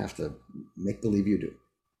just going to have to make believe you do.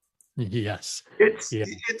 Yes.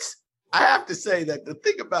 I have to say that the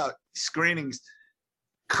thing about screenings,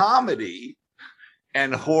 comedy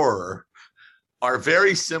and horror are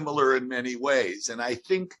very similar in many ways. And I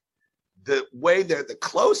think the way they're the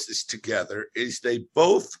closest together is they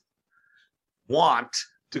both want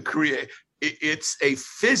to create, it's a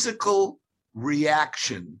physical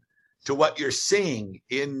reaction to what you're seeing.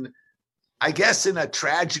 In a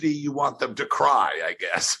tragedy, you want them to cry, I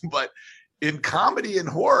guess. But in comedy and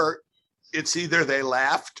horror, it's either they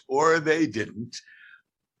laughed or they didn't,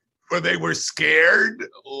 or they were scared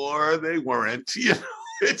or they weren't.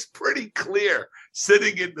 It's pretty clear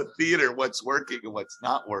sitting in the theater what's working and what's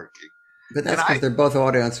not working. But that's because they're both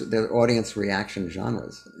audience reaction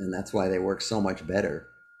genres, and that's why they work so much better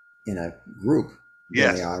in a group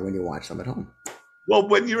than they are when you watch them at home. Well,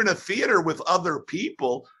 when you're in a theater with other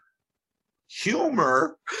people,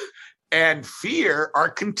 humor and fear are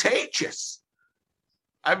contagious.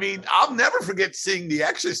 I mean, I'll never forget seeing The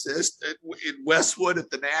Exorcist in Westwood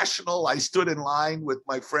at the National. I stood in line with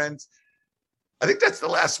my friends. I think that's the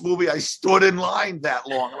last movie I stood in line that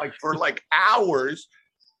long, for hours.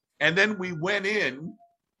 And then we went in,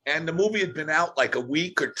 and the movie had been out like a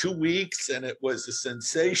week or 2 weeks, and it was a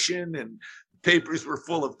sensation, and papers were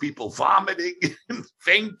full of people vomiting and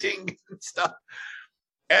fainting and stuff.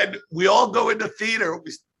 And we all go into theater. It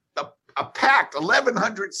was a packed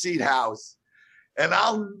 1,100 seat house. And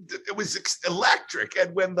it was electric.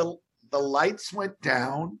 And when the lights went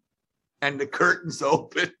down and the curtains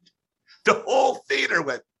opened, the whole theater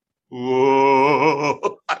went,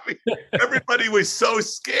 whoa. I mean, everybody was so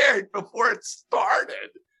scared before it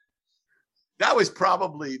started. That was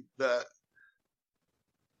probably the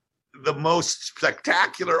most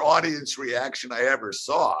spectacular audience reaction I ever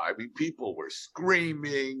saw. I mean, people were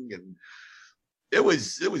screaming, and it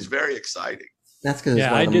was very exciting. That's because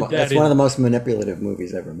Yeah, I did that. that's one of the most manipulative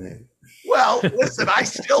movies ever made. Well, listen, I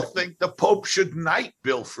still think the Pope should knight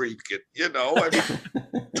Bill Friedkin. You know, I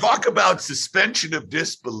mean, talk about suspension of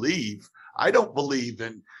disbelief. I don't believe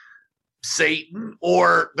in Satan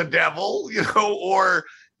or the devil, you know, or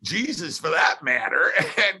Jesus for that matter.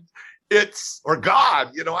 And or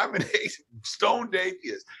God, you know, I'm an stoned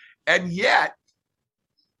atheist. And yet,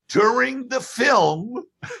 during the film,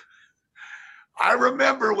 I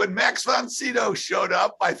remember when Max von Sydow showed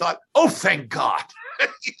up, I thought, oh, thank God.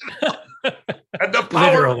 You know? And the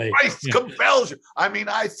power of Christ compels you. I mean,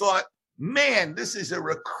 I thought, man, this is a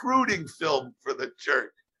recruiting film for the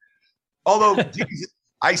church. Although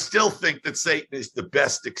I still think that Satan is the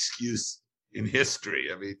best excuse in history.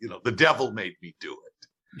 I mean, you know, the devil made me do it.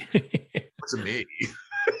 It's me.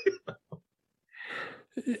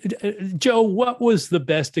 Joe, what was the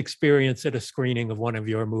best experience at a screening of one of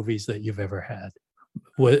your movies that you've ever had?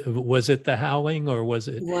 Was it The Howling, or was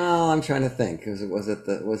it? Well, I'm trying to think. Was it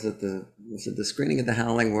the screening of The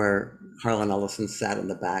Howling where Harlan Ellison sat in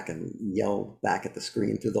the back and yelled back at the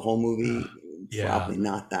screen through the whole movie? Yeah. Probably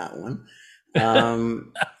not that one.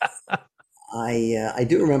 I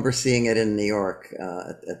do remember seeing it in New York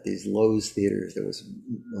at these Lowe's theaters. There was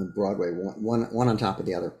on Broadway, one on top of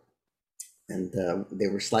the other, and they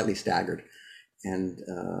were slightly staggered. And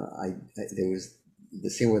there was the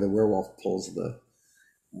scene where the werewolf pulls the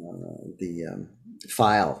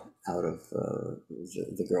file out of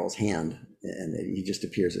the girl's hand, and he just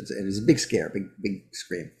appears. It was a big scare, big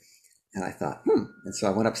scream. And I thought, And so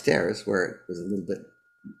I went upstairs where it was a little bit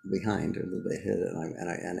behind, or a little bit hid,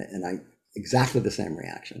 and I exactly the same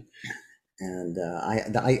reaction. And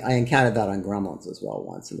I encountered that on Gremlins as well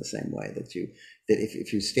once, in the same way that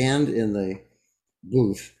if you stand in the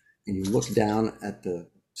booth and you look down at the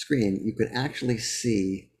screen, you could actually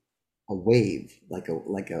see a wave, like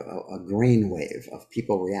a grain wave of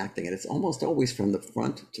people reacting, and it's almost always from the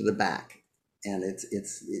front to the back, and it's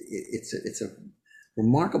a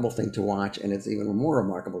remarkable thing to watch, and it's even more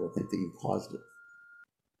remarkable to think that you caused it.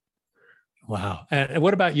 Wow. And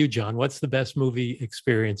what about you, John? What's the best movie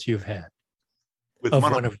experience you've had With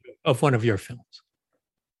of one of your films?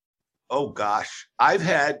 Oh gosh, I've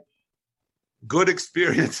had good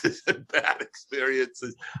experiences and bad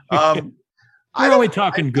experiences. We're only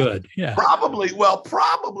talking good. Yeah.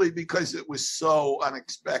 Probably because it was so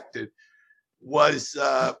unexpected. Was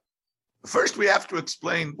first we have to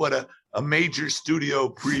explain what a major studio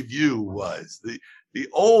preview was. The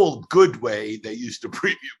old good way they used to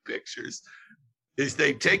preview pictures is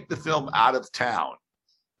they take the film out of town,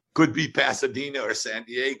 could be Pasadena or San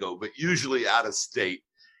Diego, but usually out of state,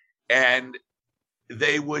 and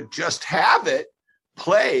they would just have it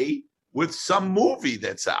play with some movie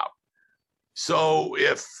that's out. So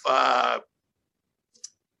if, I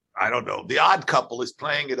don't know, The Odd Couple is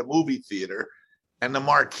playing at a movie theater and the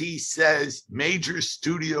marquee says major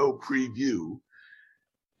studio preview,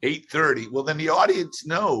 8:30, well, then the audience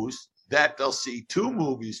knows that they'll see two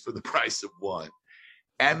movies for the price of one,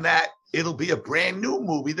 and that it'll be a brand new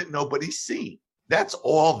movie that nobody's seen. That's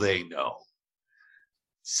all they know.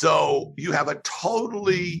 So you have a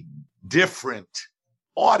totally different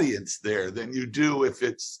audience there than you do if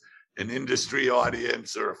it's an industry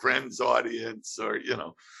audience or a friend's audience, or, you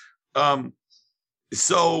know.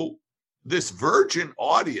 So this virgin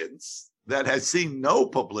audience that has seen no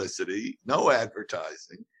publicity, no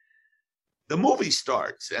advertising, the movie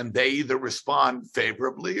starts and they either respond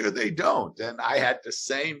favorably or they don't. And I had the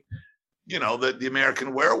same, you know, the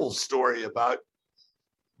American Werewolf story about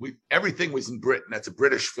everything was in Britain. That's a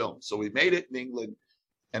British film. So we made it in England,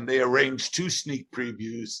 and they arranged two sneak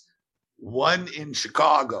previews, one in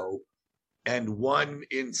Chicago and one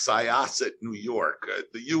in Syosset, New York.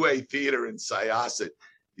 The UA Theater in Syosset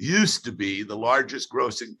used to be the largest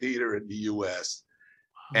grossing theater in the US.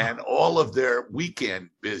 And all of their weekend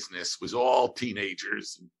business was all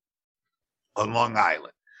teenagers on Long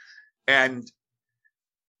Island. And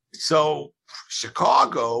so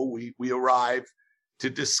Chicago, we arrived to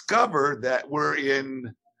discover that we're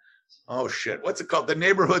in, what's it called? The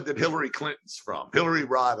neighborhood that Hillary Clinton's from, Hillary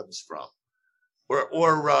Rodham's from,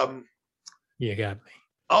 or you got me.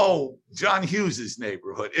 Oh, John Hughes's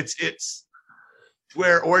neighborhood. It's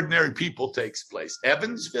where Ordinary People takes place,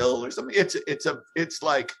 Evansville or something. It's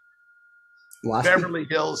like Waspy? Beverly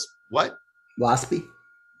Hills. What? Waspy?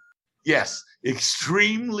 Yes,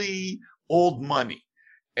 extremely old money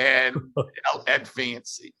and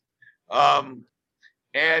fancy.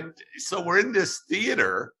 And so we're in this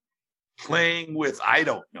theater playing with, I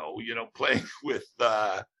don't know, playing with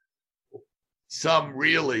some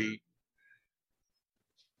really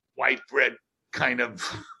white bread kind of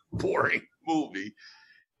boring movie,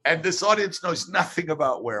 and this audience knows nothing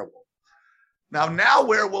about werewolves. Now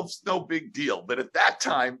werewolves, no big deal, but at that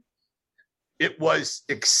time, it was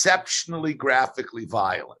exceptionally graphically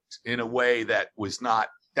violent in a way that was not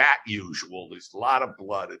that usual. There's a lot of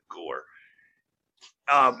blood and gore.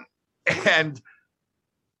 And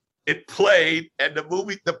it played, and the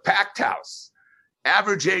movie, the packed house,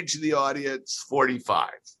 average age of the audience,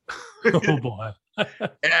 45. Oh, boy.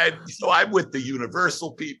 And so I'm with the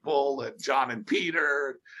Universal people and John and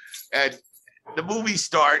Peter, and the movie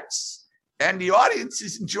starts. And the audience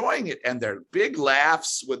is enjoying it, and there are big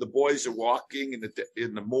laughs when the boys are walking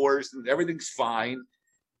in the moors, and everything's fine.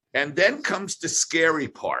 And then comes the scary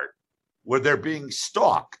part where they're being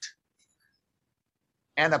stalked.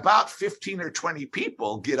 And about 15 or 20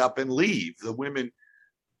 people get up and leave. The women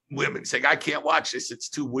saying, I can't watch this. It's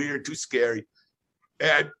too weird, too scary.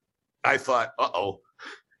 And I thought, uh-oh.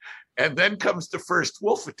 And then comes the first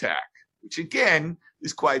wolf attack, which again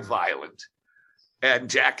is quite violent. And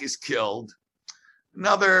Jack is killed.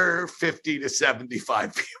 Another 50 to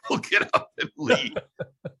 75 people get up and leave.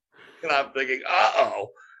 And I'm thinking, uh-oh.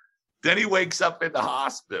 Then he wakes up in the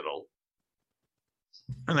hospital.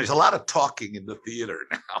 And there's a lot of talking in the theater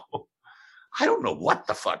now. I don't know what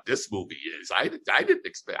the fuck this movie is. I didn't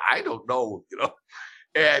expect, I don't know, you know.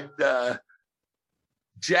 And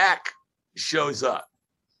Jack shows up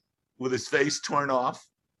with his face torn off.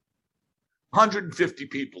 150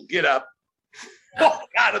 people get up, walk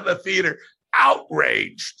out of the theater,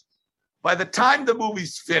 outraged. By the time the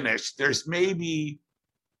movie's finished, there's maybe,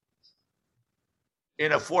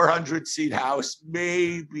 in a 400-seat house,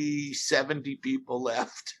 maybe 70 people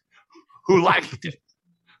left who liked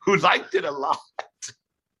it a lot.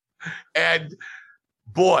 And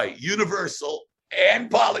boy, Universal and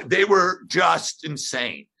Poly, they were just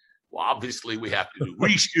insane. Well, obviously we have to do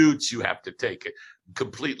reshoots. You have to take it,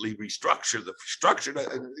 completely restructure the structure,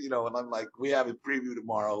 you know, and I'm like, we have a preview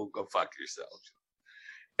tomorrow, go fuck yourselves.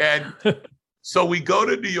 And so we go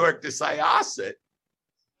to New York to Syosset,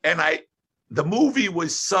 and the movie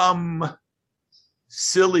was some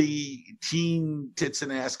silly teen tits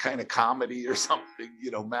and ass kind of comedy or something,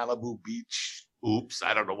 you know, Malibu Beach, oops,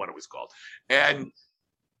 I don't know what it was called. And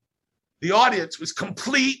the audience was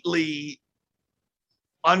completely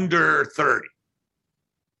under 30.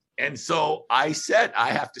 And so I said,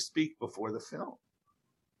 I have to speak before the film.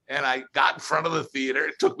 And I got in front of the theater.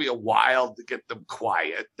 It took me a while to get them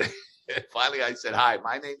quiet. And finally I said, hi,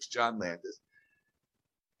 my name's John Landis.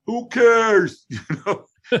 Who cares? You know?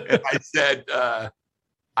 And I said,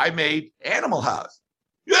 I made Animal House.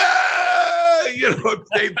 Yeah! You know,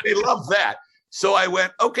 they love that. So I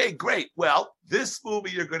went, okay, great. Well, this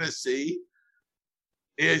movie you're going to see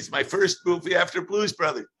is my first movie after Blues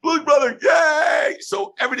Brothers. Blues Brothers, yay!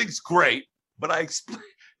 So everything's great. But I explained,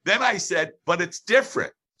 then I said, but it's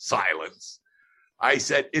different. Silence. I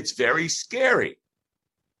said, it's very scary.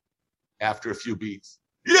 After a few beats,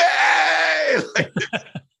 yay! Like this.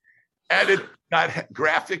 And it got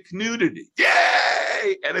graphic nudity,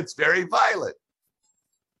 yay! And it's very violent,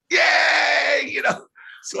 yay! You know.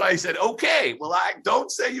 So I said, okay, well, I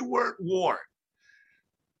don't say you weren't warned.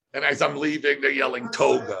 And as I'm leaving, they're yelling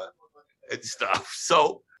toga and stuff.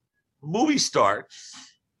 So movie starts,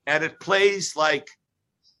 and it plays like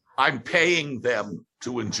I'm paying them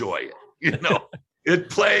to enjoy it. You know,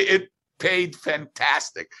 it paid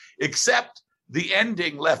fantastic, except the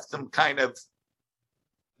ending left them kind of,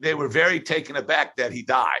 they were very taken aback that he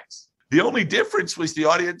dies. The only difference was the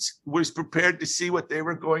audience was prepared to see what they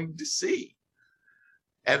were going to see.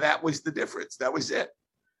 And that was the difference. That was it.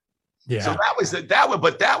 Yeah. So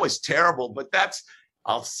that was terrible. But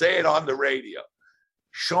I'll say it on the radio.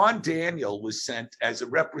 Sean Daniel was sent as a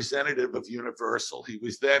representative of Universal. He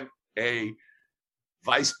was then a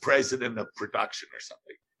vice president of production or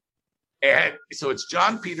something. And so it's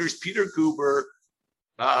John Peters, Peter Guber,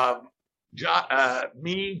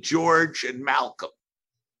 me, George, and Malcolm,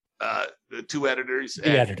 the two editors. The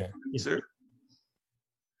editor. Producer.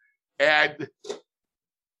 And,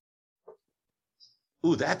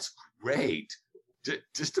 ooh, that's great.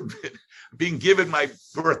 Just a bit, being given my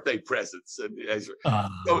birthday presents. And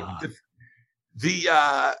so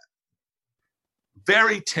the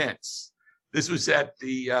very tense. This was at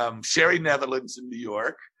the Sherry Netherlands in New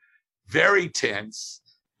York. Very tense.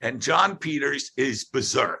 And John Peters is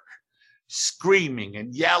berserk, screaming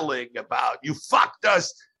and yelling about, you fucked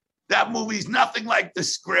us. That movie's nothing like the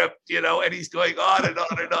script, you know, and he's going on and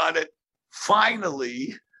on and on. And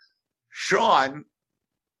finally, Sean,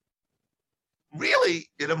 really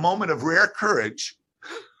in a moment of rare courage,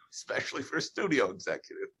 especially for a studio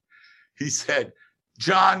executive, he said,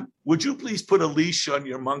 John, would you please put a leash on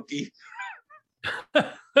your monkey?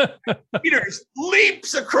 Peters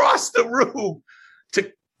leaps across the room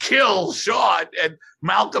to kill Sean, and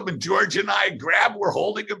Malcolm and George and I we're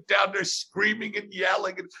holding him down there, screaming and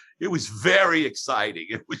yelling, and it was very exciting.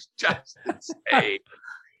 It was just insane.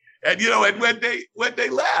 And and when they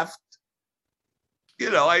left,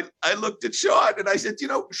 I looked at Sean and I said,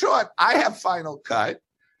 Sean, I have final cut.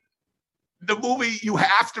 The movie you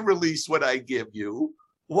have to release what I give you.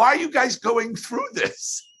 Why are you guys going through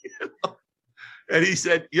this? And he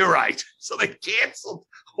said, you're right. So they canceled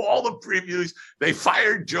all the previews. They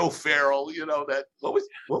fired Joe Farrell. What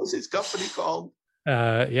was his company called?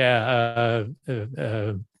 I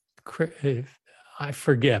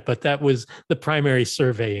forget, but that was the primary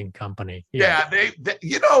surveying company. Yeah,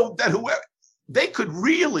 that whoever they could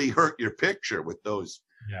really hurt your picture with those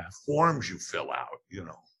forms you fill out.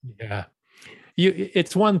 Yeah.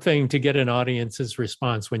 It's one thing to get an audience's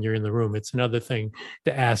response when you're in the room. It's another thing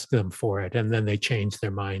to ask them for it, and then they change their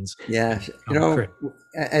minds. Yeah,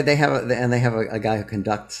 and they have a guy who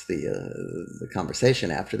conducts the conversation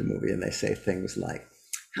after the movie, and they say things like,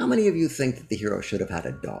 "How many of you think that the hero should have had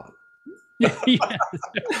a dog?"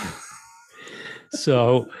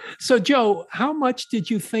 So Joe, how much did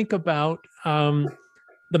you think about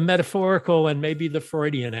the metaphorical and maybe the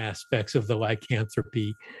Freudian aspects of the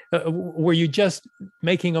lycanthropy? Were you just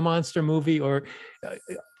making a monster movie, or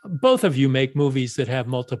both of you make movies that have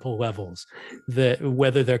multiple levels, that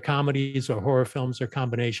whether they're comedies or horror films or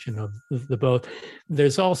combination of the both?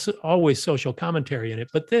 There's also always social commentary in it,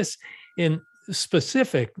 but this in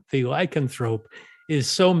specific, the lycanthrope, is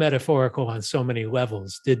so metaphorical on so many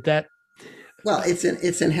levels. Did that? Well, it's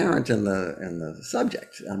inherent in the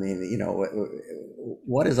subject. I mean,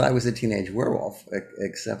 what is I Was a Teenage Werewolf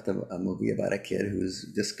except a movie about a kid who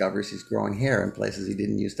discovers he's growing hair in places he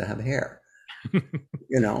didn't used to have hair.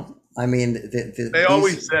 I mean, they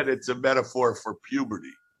always said it's a metaphor for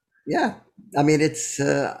puberty. Yeah, I mean, it's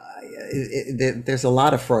there's a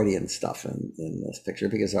lot of Freudian stuff in this picture,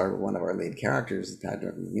 because one of our lead characters,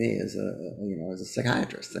 Patrick McNee, is a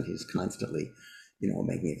psychiatrist, and he's constantly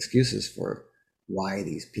making excuses for why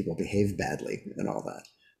these people behave badly and all that.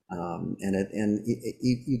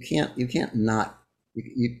 You can't not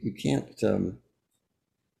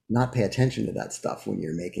pay attention to that stuff when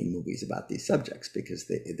you're making movies about these subjects, because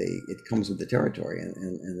it comes with the territory, and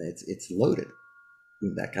it's loaded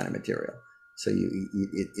with that kind of material. So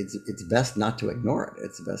it's best not to ignore it.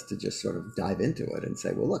 It's best to just sort of dive into it and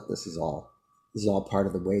say, well, look, this is all part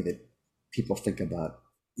of the way that people think about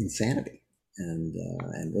insanity and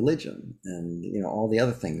religion and all the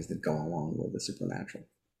other things that go along with the supernatural.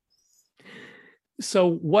 So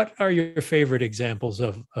what are your favorite examples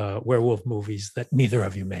of werewolf movies that neither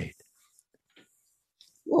of you made?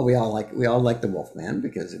 Well, we all like The Wolfman,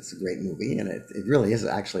 because it's a great movie, and it really is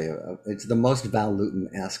actually it's the most Val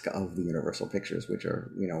Lewton-esque of the Universal pictures, which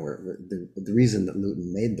are the reason that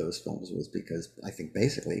Lewton made those films was because I think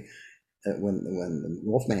basically when the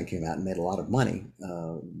Wolfman came out and made a lot of money,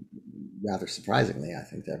 rather surprisingly, I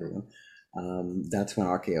think, to everyone, that's when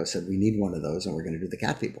RKO said, we need one of those, and we're going to do the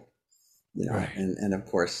Cat People. Right. And of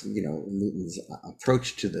course, Lewton's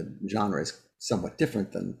approach to the genre is somewhat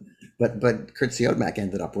different but Kurt Siodmak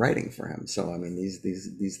ended up writing for him. So I mean,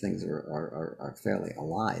 these things are fairly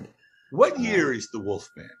allied. What year is The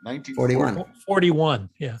Wolfman? 1941. 41,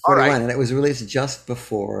 yeah. 41, right. And it was released just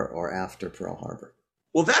before or after Pearl Harbor.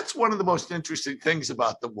 Well, that's one of the most interesting things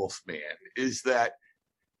about The Wolfman, is that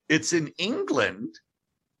it's in England,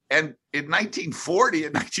 and in 1940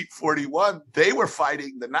 and 1941, they were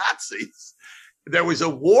fighting the Nazis. There was a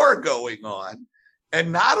war going on,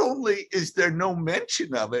 and not only is there no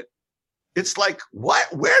mention of it, it's like,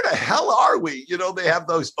 what? Where the hell are we? They have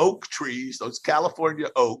those oak trees, those California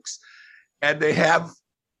oaks, and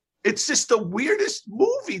it's just the weirdest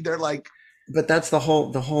movie. They're like, but that's the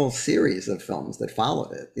whole series of films that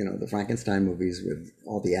followed it. The Frankenstein movies with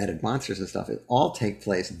all the added monsters and stuff, it all take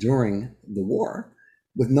place during the war,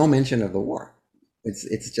 with no mention of the war. It's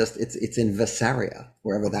in Vassaria,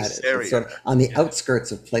 wherever that is. It's sort of on the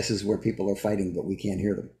outskirts of places where people are fighting, but we can't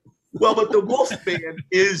hear them. Well, but the Wolfman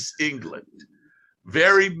is England,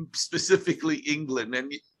 very specifically England,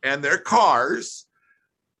 and their cars.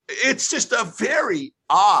 It's just a very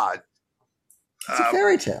odd. It's a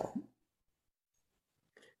fairy tale.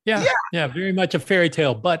 Yeah, very much a fairy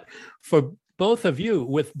tale. But for both of you,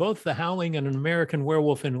 with both The Howling and An American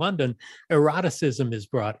Werewolf in London, eroticism is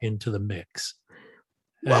brought into the mix.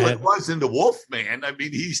 Well, it was in The Wolfman. I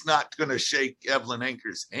mean, he's not going to shake Evelyn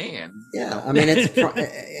Anker's hand. Yeah, I mean, it's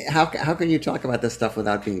how can you talk about this stuff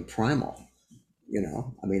without being primal?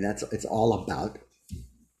 I mean, it's all about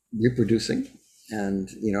reproducing And,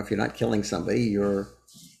 if you're not killing somebody, you're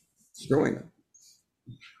screwing them.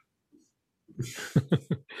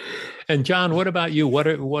 And John, what about you? What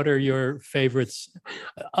are your favorites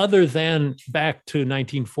other than back to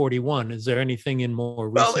 1941? Is there anything in more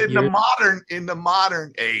recent Well, years? in the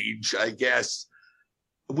modern age, I guess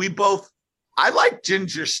I like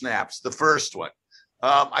Ginger Snaps, the first one.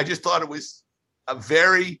 I just thought it was a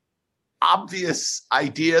very obvious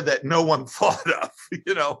idea that no one thought of.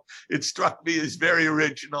 It struck me as very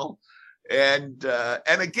original, and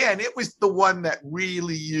again, it was the one that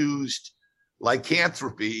really used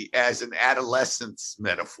lycanthropy as an adolescence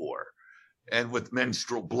metaphor, and with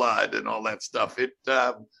menstrual blood and all that stuff.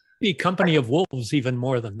 The Company of Wolves, even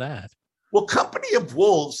more than that. Well, Company of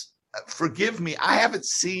Wolves, forgive me, I haven't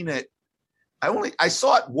seen it. I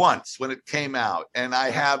saw it once when it came out, and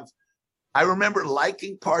I remember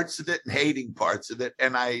liking parts of it and hating parts of it,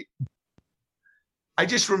 and I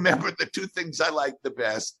just remember the two things I liked the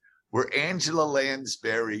best were Angela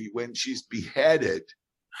Lansbury, when she's beheaded.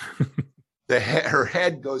 Her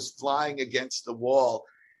head goes flying against the wall,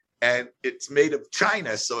 and it's made of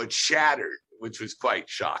china, so it's shattered, which was quite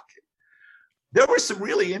shocking. There were some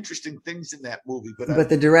really interesting things in that movie, but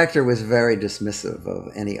the director was very dismissive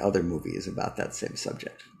of any other movies about that same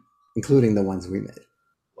subject, including the ones we made.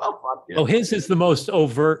 Well, his is the most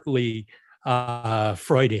overtly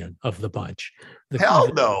Freudian of the bunch.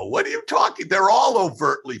 Hell no! What are you talking? They're all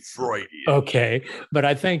overtly Freudian. Okay, but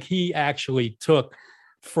I think he actually took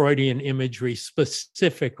Freudian imagery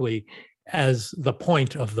specifically as the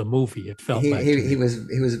point of the movie. It felt he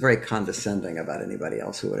was very condescending about anybody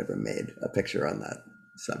else who had ever made a picture on that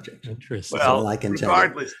subject. Interesting. Well,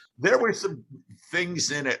 regardless, there were some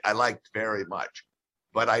things in it I liked very much,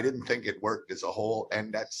 but I didn't think it worked as a whole.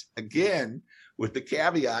 And that's, again, with the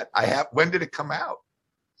caveat when did it come out?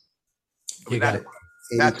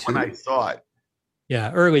 That's when I saw it.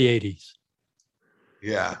 Yeah, early 80s.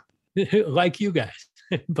 Yeah. Like you guys,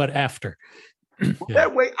 but after.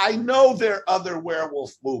 That way, I know there are other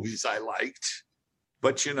werewolf movies I liked,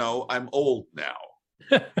 but I'm old now.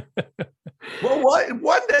 Well,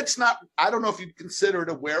 one that's not, I don't know if you'd consider it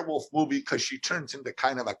a werewolf movie because she turns into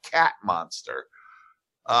kind of a cat monster.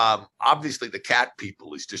 Obviously, The Cat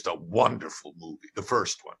People is just a wonderful movie. The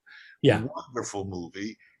first one. Yeah. Wonderful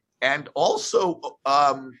movie. And also,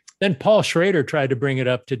 then Paul Schrader tried to bring it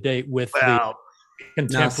up to date with the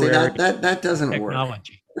contemporary that doesn't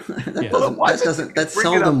technology. Work. That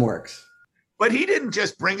seldom works. But he didn't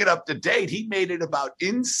just bring it up to date. He made it about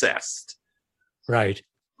incest. Right.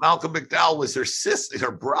 Malcolm McDowell was her sister,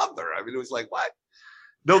 her brother. I mean, it was like, what?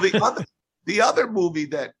 No, the other movie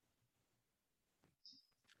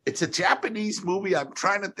it's a Japanese movie. I'm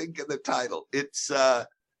trying to think of the title. It's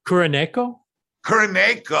Kuroneko?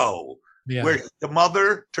 Kuroneko. Yeah. Where the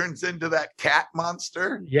mother turns into that cat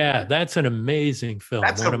monster. Yeah, that's an amazing film.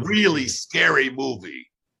 That's a really scary movie.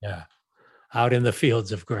 Yeah. Out in the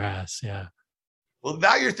fields of grass. Yeah. Well,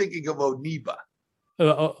 now you're thinking of Oniba.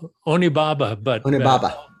 Onibaba, but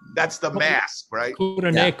that's the mask, right?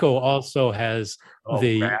 Kuroneko also has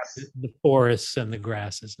the forests and the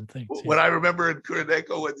grasses and things. What I remember in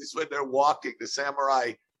Kuroneko, when they're walking, the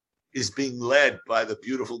samurai is being led by the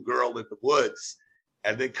beautiful girl in the woods,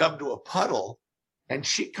 and they come to a puddle, and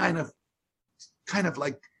she kind of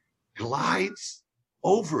like glides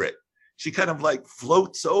over it. She kind of like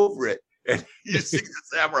floats over it, and you see the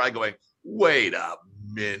samurai going, "Wait a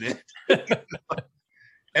minute."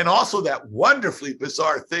 And also that wonderfully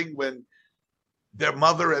bizarre thing when their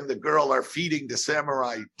mother and the girl are feeding the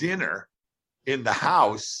samurai dinner in the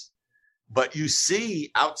house, but you see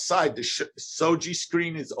outside the Soji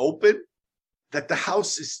screen is open, that the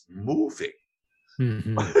house is moving.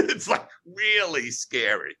 Mm-hmm. It's like really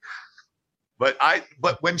scary. But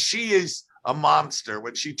when she is a monster,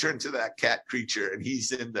 when she turns to that cat creature and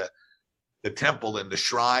he's in the temple in the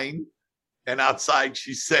shrine, and outside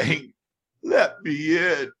she's saying, "Let me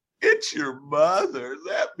in. It's your mother.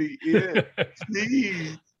 Let me in.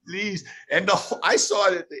 Please, please." And I saw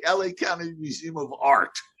it at the LA County Museum of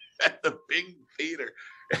Art at the Bing Theater.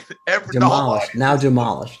 Demolished. Now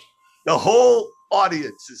demolished. The whole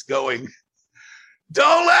audience is going,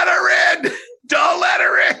 "Don't let her in. Don't let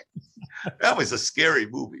her in." That was a scary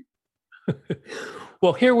movie.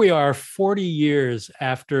 Well, here we are 40 years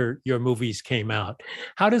after your movies came out.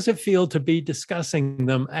 How does it feel to be discussing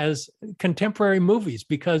them as contemporary movies?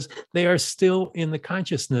 Because they are still in the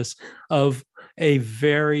consciousness of a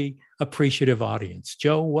very appreciative audience.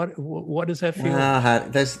 Joe, what does that feel?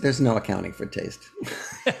 There's no accounting for taste.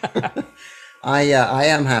 I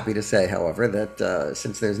am happy to say, however, that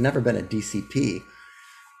since there's never been a DCP,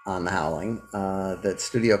 on The Howling that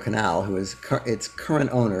Studio Canal, who is its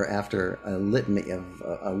current owner after a litany of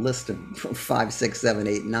a list of 5, 6, 7,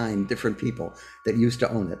 8, 9 different people that used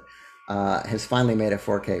to own it, has finally made a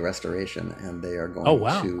 4K restoration, and they are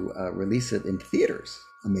going to release it in theaters,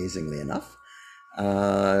 amazingly enough,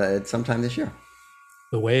 sometime this year.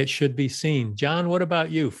 The way it should be seen. John, what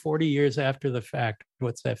about you? 40 years after the fact,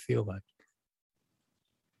 what's that feel like?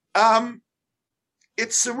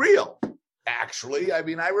 It's surreal, actually. I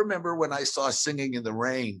mean, I remember when I saw Singing in the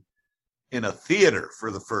Rain in a theater for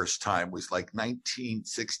the first time, it was like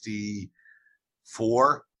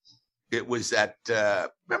 1964. It was at,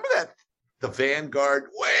 remember that? The Vanguard,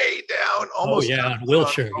 way down, almost. Oh, yeah,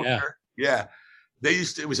 Wilshire, yeah. Yeah.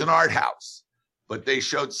 It was an art house, but they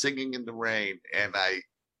showed Singing in the Rain, and I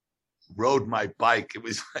rode my bike. It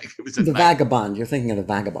was the Vagabond. You're thinking of the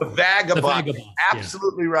Vagabond. The Vagabond.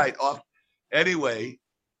 Absolutely right. Anyway,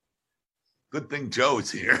 good thing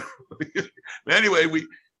Joe's here. Anyway,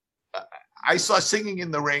 I saw Singing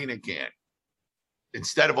in the Rain again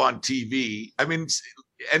instead of on TV. I mean,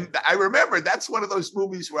 and I remember that's one of those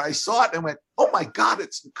movies where I saw it and went, "Oh my God,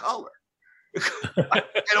 it's in color." I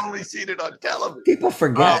had only seen it on television. People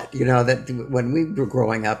forget, that when we were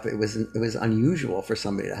growing up, it was unusual for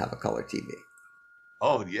somebody to have a color TV.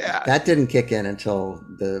 Oh yeah, that didn't kick in until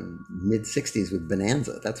the mid '60s with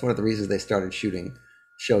Bonanza. That's one of the reasons they started shooting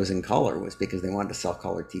shows in color, was because they wanted to sell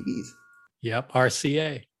color TVs. Yep,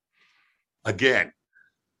 RCA again.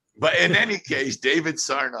 But in any case, David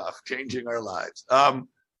Sarnoff, changing our lives.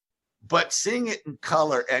 But seeing it in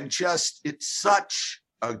color, and it's such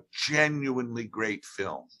a genuinely great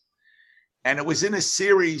film. And it was in a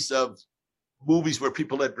series of movies where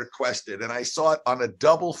people had requested, and I saw it on a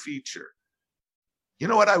double feature. You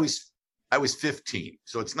know what? I was 15,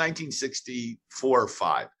 so it's 1964 or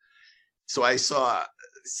 5. So I saw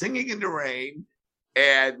Singing in the Rain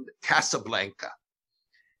and Casablanca.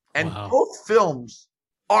 And both films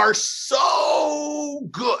are so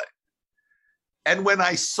good. And when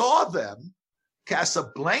I saw them,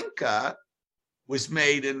 Casablanca was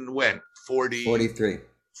made in when? 43.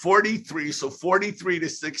 43, so 43 to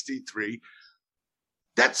 63.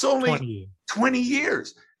 That's only 20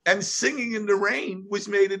 years. And Singing in the Rain was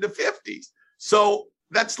made in the 50s. So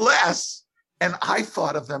that's less. And I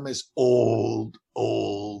thought of them as old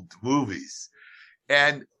movies.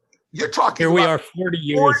 And you're talking Here we are 40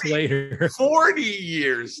 years later. 40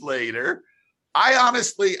 years later.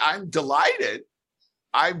 I'm delighted.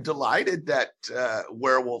 I'm delighted that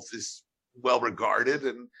Werewolf is well regarded,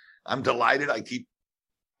 and I'm delighted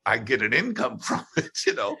I get an income from it,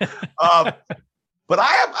 But I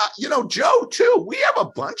have, Joe too. We have a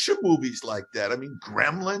bunch of movies like that. I mean,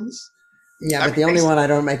 Gremlins. Yeah, but the only one I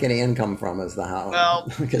don't make any income from is The Howling. Well,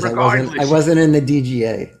 because I wasn't in the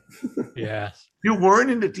DGA. Yeah. You weren't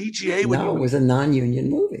in the DGA when it was a non-union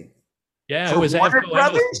movie. Yeah, it was Warner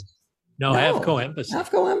Brothers. No, Avco Embassy.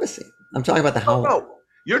 Avco Embassy. I'm talking about The Howling. No,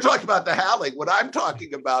 you're talking about The Howling. What I'm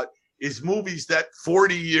talking about is movies that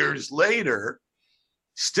 40 years later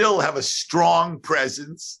still have a strong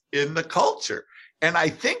presence in the culture. And I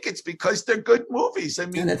think it's because they're good movies. I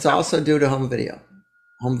mean, and it's also due to home video.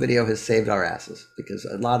 Home video has saved our asses, because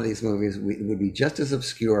a lot of these movies would be just as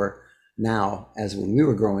obscure now as when we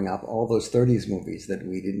were growing up, all those 30s movies that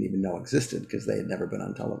we didn't even know existed because they had never been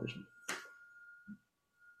on television.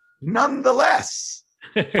 Nonetheless,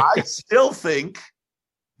 I still think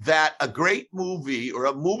that a great movie, or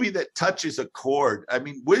a movie that touches a chord, I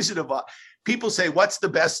mean, Wizard of Oz, people say, what's the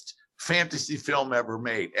best fantasy film ever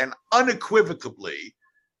made? And unequivocally,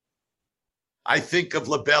 I think of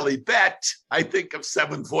La Belle et Bête, I think of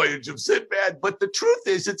Seventh Voyage of Sinbad, but the truth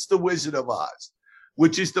is it's The Wizard of Oz,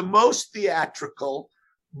 which is the most theatrical.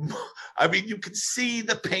 I mean, you can see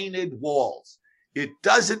the painted walls. It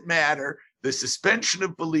doesn't matter. The suspension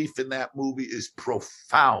of belief in that movie is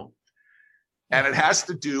profound. And it has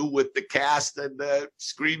to do with the cast and the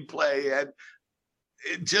screenplay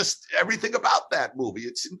and just everything about that movie.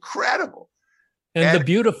 It's incredible. And the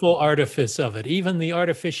beautiful artifice of it, even the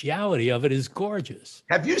artificiality of it, is gorgeous.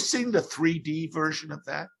 Have you seen the 3D version of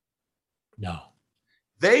that? No.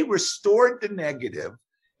 They restored the negative,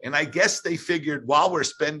 and I guess they figured, while we're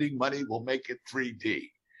spending money, we'll make it 3D.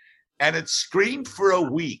 And it screened for a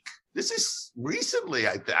week. This is recently,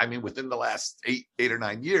 I mean, within the last eight or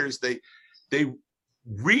 9 years, they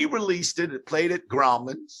re-released it. It played at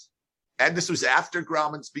Grauman's, and this was after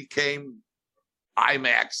Grauman's became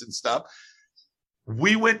IMAX and stuff.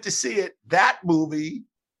 We went to see it. That movie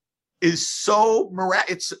is so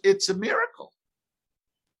miraculous. It's a miracle.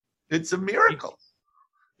 It's a miracle.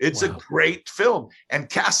 It's a great film. And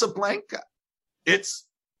Casablanca, it's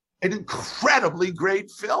an incredibly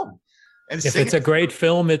great film. And if it's a great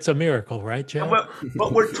film, it's a miracle, right, Joe?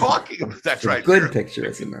 But we're talking about that's right. Good picture,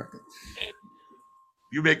 it's a miracle.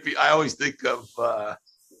 You make me. I always think of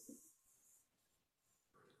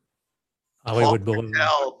Hollywood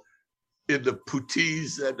Boulevard in the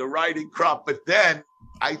Pooties and the Riding Crop. But then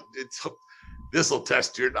this will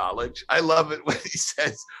test your knowledge. I love it when he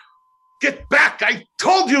says, "Get back! I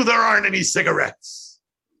told you there aren't any cigarettes."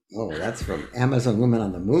 Oh, that's from Amazon Women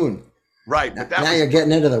on the Moon. Right. But now you're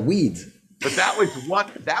getting into the weeds. But that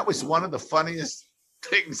was one of the funniest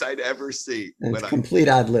things I'd ever seen. It's complete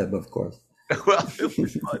ad lib, of course. Well, it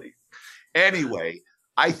was funny. Anyway,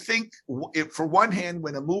 I think for one hand,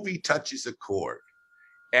 when a movie touches a chord,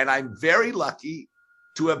 and I'm very lucky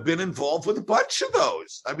to have been involved with a bunch of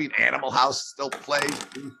those. I mean, Animal House still plays,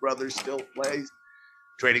 Blues Brothers still plays,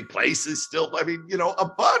 Trading Places still. I mean, a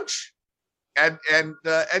bunch, and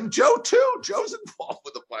Joe too. Joe's involved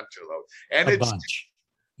with a bunch of those, and it's a bunch.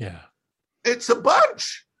 It's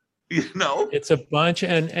a bunch,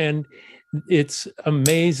 and it's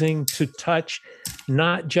amazing to touch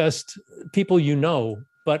not just people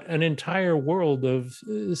but an entire world of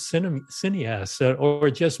cineasts or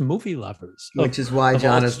just movie lovers. Which is why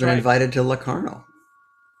John has been invited to Locarno.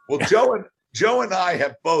 Well, Joe and I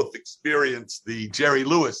have both experienced the Jerry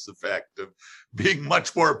Lewis effect of being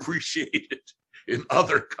much more appreciated in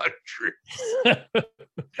other countries.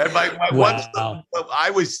 And my one son, I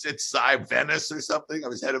was at Venice or something. I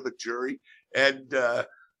was head of a jury, and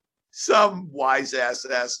some wise ass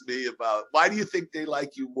asked me about, why do you think they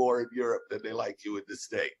like you more in Europe than they like you in the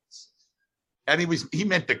States? And he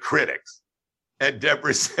meant the critics. And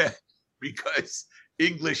Deborah said, because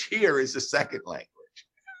English here is a second language.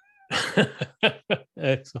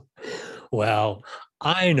 Excellent. Well,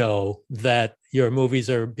 I know that your movies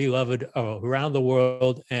are beloved around the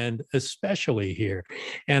world and especially here.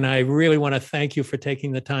 And I really want to thank you for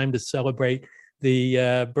taking the time to celebrate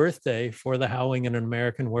the birthday for The Howling of an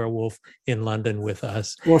American Werewolf in London with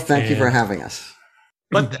us. Well, thank you for having us.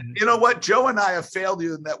 But you know what? Joe and I have failed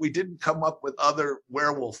you in that we didn't come up with other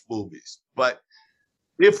werewolf movies. But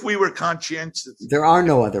if we were conscientious... There are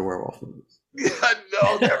no other werewolf movies. Yeah,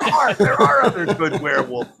 no, there are. There are other good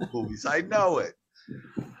werewolf movies. I know it.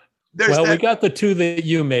 We got the two that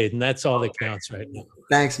you made, and that's all that counts right now.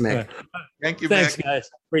 Thanks, Mick. Thank you, Thanks, Mick. guys.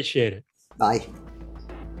 Appreciate it. Bye.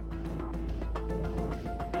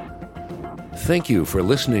 Thank you for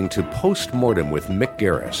listening to Postmortem with Mick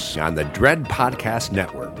Garris on the Dread Podcast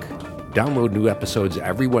Network. Download new episodes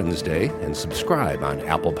every Wednesday and subscribe on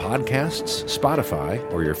Apple Podcasts, Spotify,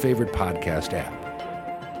 or your favorite podcast app.